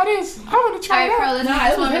want to try this. I want to try Alright, Pearl, let's Nah, do it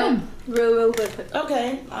this was one him. real quick.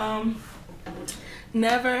 Okay.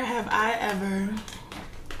 Never have I ever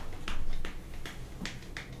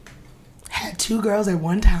had two girls at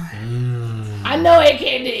one time. I know it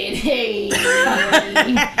can did. Hey. Yo,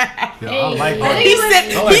 I like that. He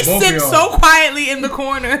sipped so quietly in the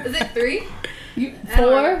corner. Is it 3?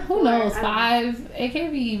 4? Who knows? 5? It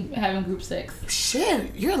can be having group 6.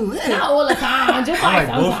 Shit, you're lit. Not all the time. Just I like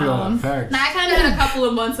like both of y'all. sometimes. Facts. Nah, I kind of had a couple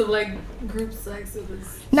of months of like group sex. It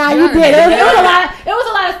was. Nah, you did. It was a lot. It was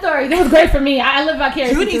a lot of stories. It was great for me. I live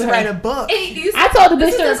vicariously. You need through to her. write a book. I told the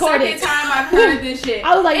bitch to record This it. is the second time I've heard this shit.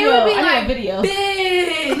 I was like, it yo, would be I like, need a video.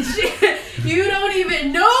 Bitch, you don't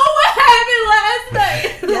even know what happened last night.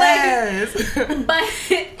 Yes. But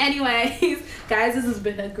anyways, guys, this has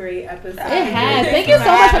been a great episode. It has. Thank you so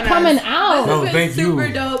much for coming out. No, This has thank been super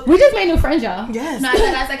you. dope. We just made new friends, y'all. Yes. Nah,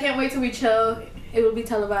 guys, I can't wait till we chill. It will be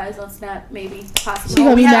televised on Snap, maybe, possibly. She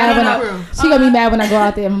gonna be mad when I mad when I go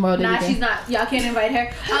out there and promote it Nah, again. she's not. Y'all can't invite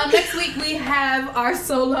her. Next week we have our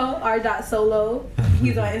solo.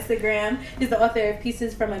 He's on Instagram. He's the author of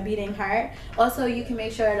Pieces from a Beating Heart. Also, you can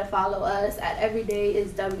make sure to follow us at Everyday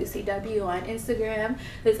is WCW on Instagram.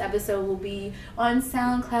 This episode will be on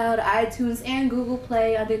SoundCloud, iTunes, and Google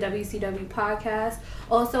Play under WCW Podcast.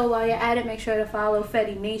 Also, while you're at it, make sure to follow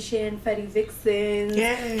Fetty Nation, Fetty Vixens,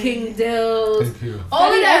 Yay. Kingdillz. Thank you. All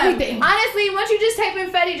of Fetty them. everything. Honestly, once you just type in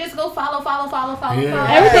Fetty, just go follow. Yeah.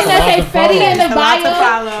 Everything that say Fetty in the A lot to bio,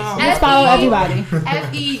 follow. just follow everybody.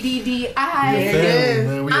 FEDDI.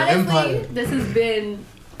 Man, we an Honestly, empire. this has been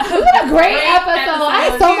It was a great episode. I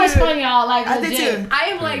had so much fun, y'all. Like, I did legit. too. I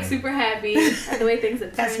am like super happy at the way things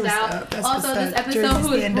have That's turned what's out. up. That's Also, what's this up. episode Jersey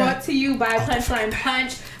was stand brought up. to you by Punchline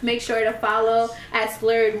Punch. Make sure to follow at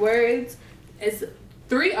Slurred Words. It's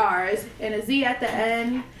 3 R's and a Z at the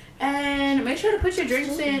end. And make sure to put your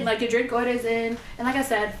drinks in, like your drink orders in. And like I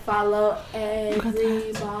said, follow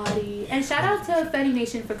everybody. And shout out to Fetty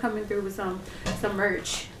Nation for coming through with some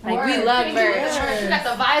merch. Like we love merch. You got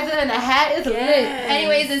the visor and the hat. It's lit.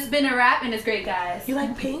 Anyways, it's been a wrap and it's great, guys. You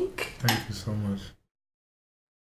like pink? Thank you so much.